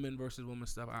using men versus women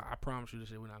stuff. I promise you this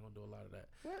shit. We're not gonna do a lot of that.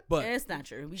 But It's not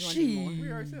true. We gonna need more.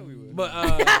 We already said we would. but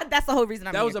That's the whole reason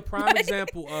I'm that here. was a prime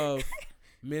example of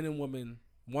men and women.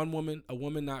 A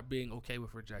woman not being okay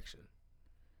with rejection.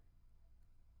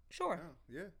 Sure. Oh,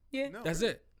 yeah. Yeah. No, That's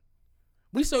it.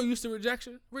 We so used to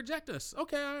rejection. Reject us.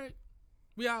 Okay, all right.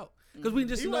 We out. Because we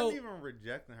just He know wasn't even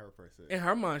rejecting her per se. in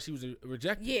her mind she was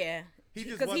rejected. Yeah. He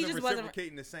just 'Cause wasn't wasn't-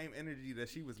 reciprocating the same energy that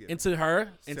she was giving. Into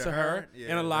her, yeah,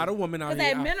 and a lot of women out Because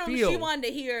here. at minimum, I feel she wanted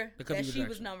to hear there could that be she was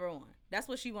rejection. number one. That's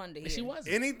what she wanted to hear. And she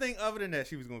wasn't. Anything other than that,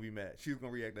 she was gonna be mad. She was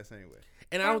gonna react that same way.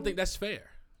 And I don't think that's fair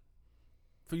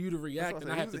for you to That's react what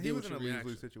and I I said. have to He deal was with in your a reaction.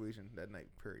 lose-lose situation that night.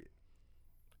 Period.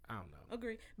 I don't know.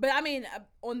 Agree. But I mean,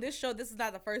 on this show, this is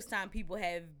not the first time people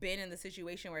have been in the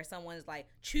situation where someone's like,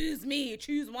 choose me,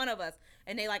 choose one of us.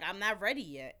 And they like, I'm not ready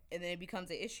yet. And then it becomes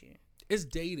an issue. It's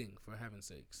dating, for heaven's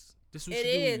sakes. This is what It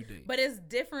you do when is. you date. But it's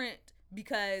different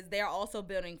because they're also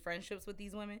building friendships with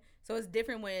these women. So it's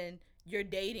different when you're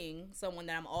dating someone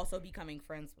that I'm also becoming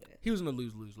friends with. He was in a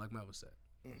lose-lose, like Melvin said.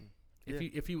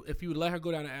 If you let her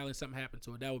go down the alley and something happened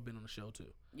to her, that would have been on the show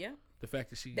too. Yeah. The fact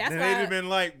that she That's Then why- they'd have been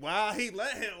like, why he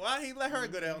let her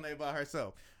go down there by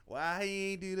herself? Why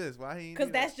he ain't do this? Why he ain't Because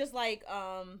do that's that? just like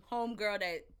homegirl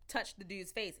that touched the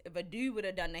dude's face. If a dude would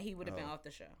have done that, he would have been off the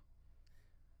show.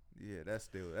 Yeah, that's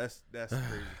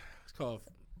crazy.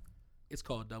 it's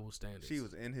called double standards. She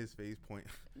was in his face point.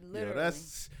 Literally. Yo,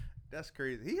 that's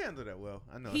crazy. He handled that well.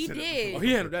 I know. I He said it did. before. Oh,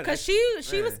 he handled that. Because she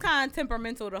was Man. kind of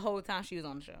temperamental the whole time she was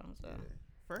on the show. So.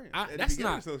 Friend. I- At the that's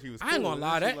beginning, not- so she was I ain't cool. gonna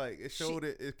lie, Then she, that- like it showed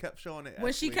it. It kept showing it.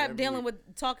 When she escalated kept every dealing week.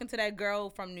 with talking to that girl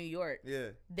from New York, Yeah.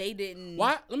 they didn't.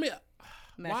 Why? Let me.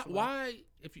 Mesh well. Why?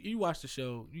 If you watch the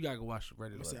show, you gotta go watch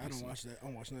Ready to I Love. don't watch that. I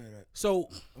don't watch none of that. So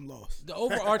I'm lost. the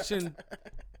overarching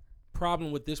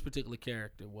problem with this particular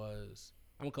character was,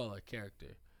 I'm gonna call her a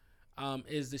character,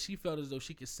 is that she felt as though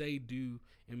she could say, do,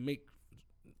 and make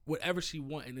whatever she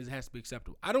want, and it has to be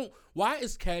acceptable. Why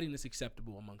is cattiness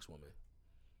acceptable amongst women?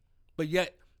 But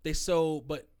yet they're so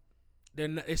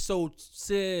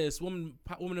cis woman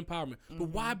empowerment. But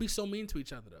why be so mean to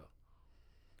each other though?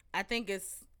 I think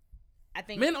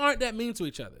Men aren't that mean to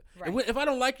each other. Right. If I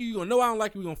don't like you, you're gonna know I don't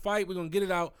like you. We're gonna fight. We're gonna get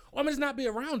it out. Or I'm just not be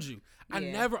around you. I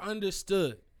Yeah. never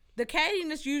understood. the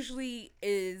cattiness usually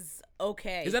is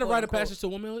okay. Is that a quote rite of unquote. passage to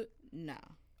womanhood? No.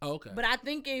 Oh, okay. But I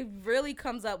think it really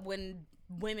comes up when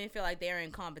women feel like they're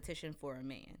in competition for a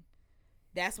man.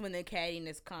 That's when the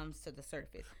cattiness comes to the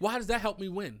surface. Why does that help me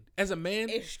win? As a man,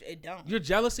 It don't. your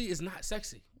jealousy is not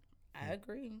sexy I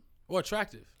agree. or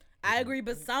attractive. I agree,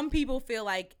 but some people feel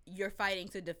like you're fighting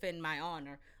to defend my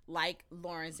honor, like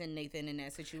Lawrence and Nathan in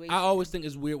that situation. I always think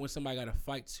it's weird when somebody got to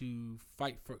fight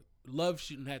for love.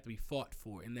 Shouldn't have to be fought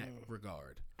for in that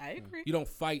regard. I agree. You don't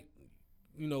fight,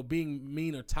 being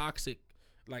mean or toxic.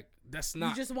 Like that's not.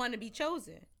 You just want to be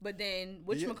chosen. But then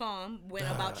whatchamacallit went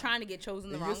about trying to get chosen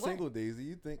the In wrong your way. single days, do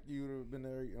you think you would have been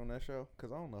there on that show?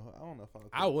 Because I don't know if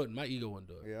I. I wouldn't. My ego wouldn't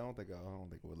do it. Yeah, I don't think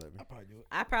it would let me. I probably do it.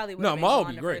 I probably would No, have been Maul on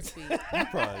be the great. first seat. You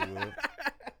probably would.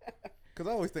 Because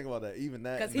I always think about that. Even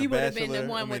that. Because and he The would have been the Bachelor,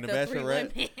 one with the three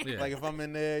Bachelorette. women. Yeah. Like if I'm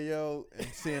in there, and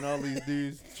seeing all these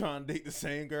dudes trying to date the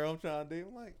same girl I'm trying to date,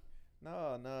 I'm like,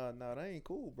 no, that ain't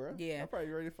cool, bro. Yeah. I'm probably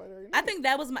ready to fight every night. I think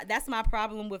that's my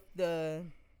problem with the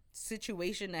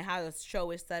situation and how the show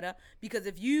is set up. Because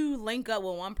if you link up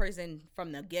with one person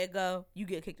from the get-go, you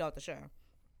get kicked off the show.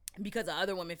 Because the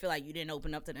other women feel like you didn't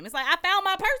open up to them. It's like, I found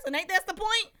my person. Ain't that the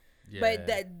point?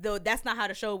 Yeah. But that's not how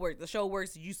the show works. The show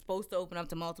works, you supposed to open up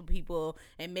to multiple people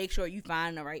and make sure you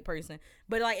find the right person.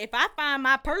 But like, if I find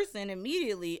my person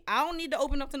immediately, I don't need to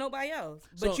open up to nobody else.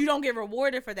 But So- you don't get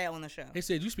rewarded for that on the show. They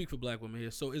said you speak for black women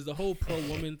here. So is the whole pro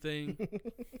woman thing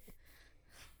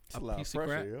It's a lot of piece of crap?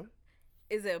 pressure, yo.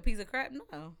 Is it a piece of crap?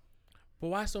 No. But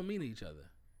why so mean to each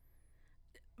other?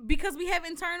 Because we have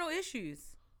internal issues.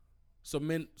 So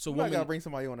men, so We might women. gotta bring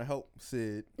somebody on to help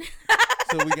Sid,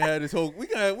 so we can have this whole. We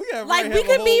can Like, have we a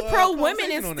could be whole, pro women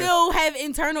conversation and on this. still have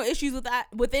internal issues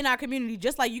within our community,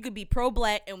 just like you could be pro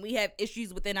black and we have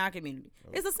issues within our community.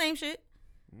 It's the same shit.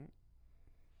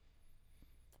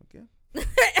 Okay.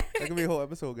 That could be a whole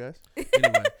episode, guys.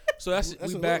 Anyway, so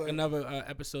we what back like. another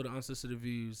episode of Unsolicited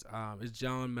Views. It's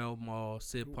John Mel Mall,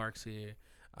 Sid Parks here.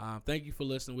 Thank you for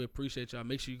listening. We appreciate y'all.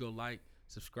 Make sure you go like,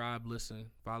 subscribe, listen,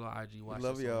 follow IG, watch us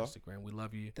on Instagram. We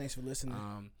love you. Thanks for listening.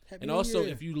 And also,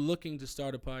 if you're looking to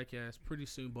start a podcast, pretty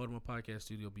soon Baltimore Podcast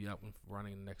Studio will be up and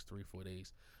running in the next 3-4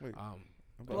 days. Wait,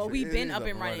 well, we've been up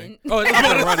and running. Oh, it's up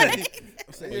and running.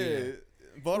 Yeah,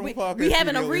 Baltimore Podcast we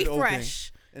having a Studio is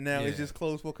refresh. and now it's just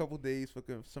closed for a couple days for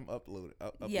some uploading.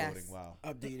 Yes. Wow.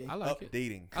 Updating. I like it.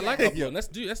 Updating. I like uploading. That's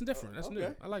different. That's new.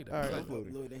 Okay. I like that. All right, I like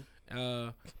uploading. Uploading.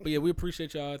 that. But yeah, we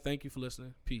appreciate y'all. Thank you for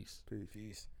listening. Peace. Peace.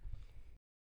 Peace.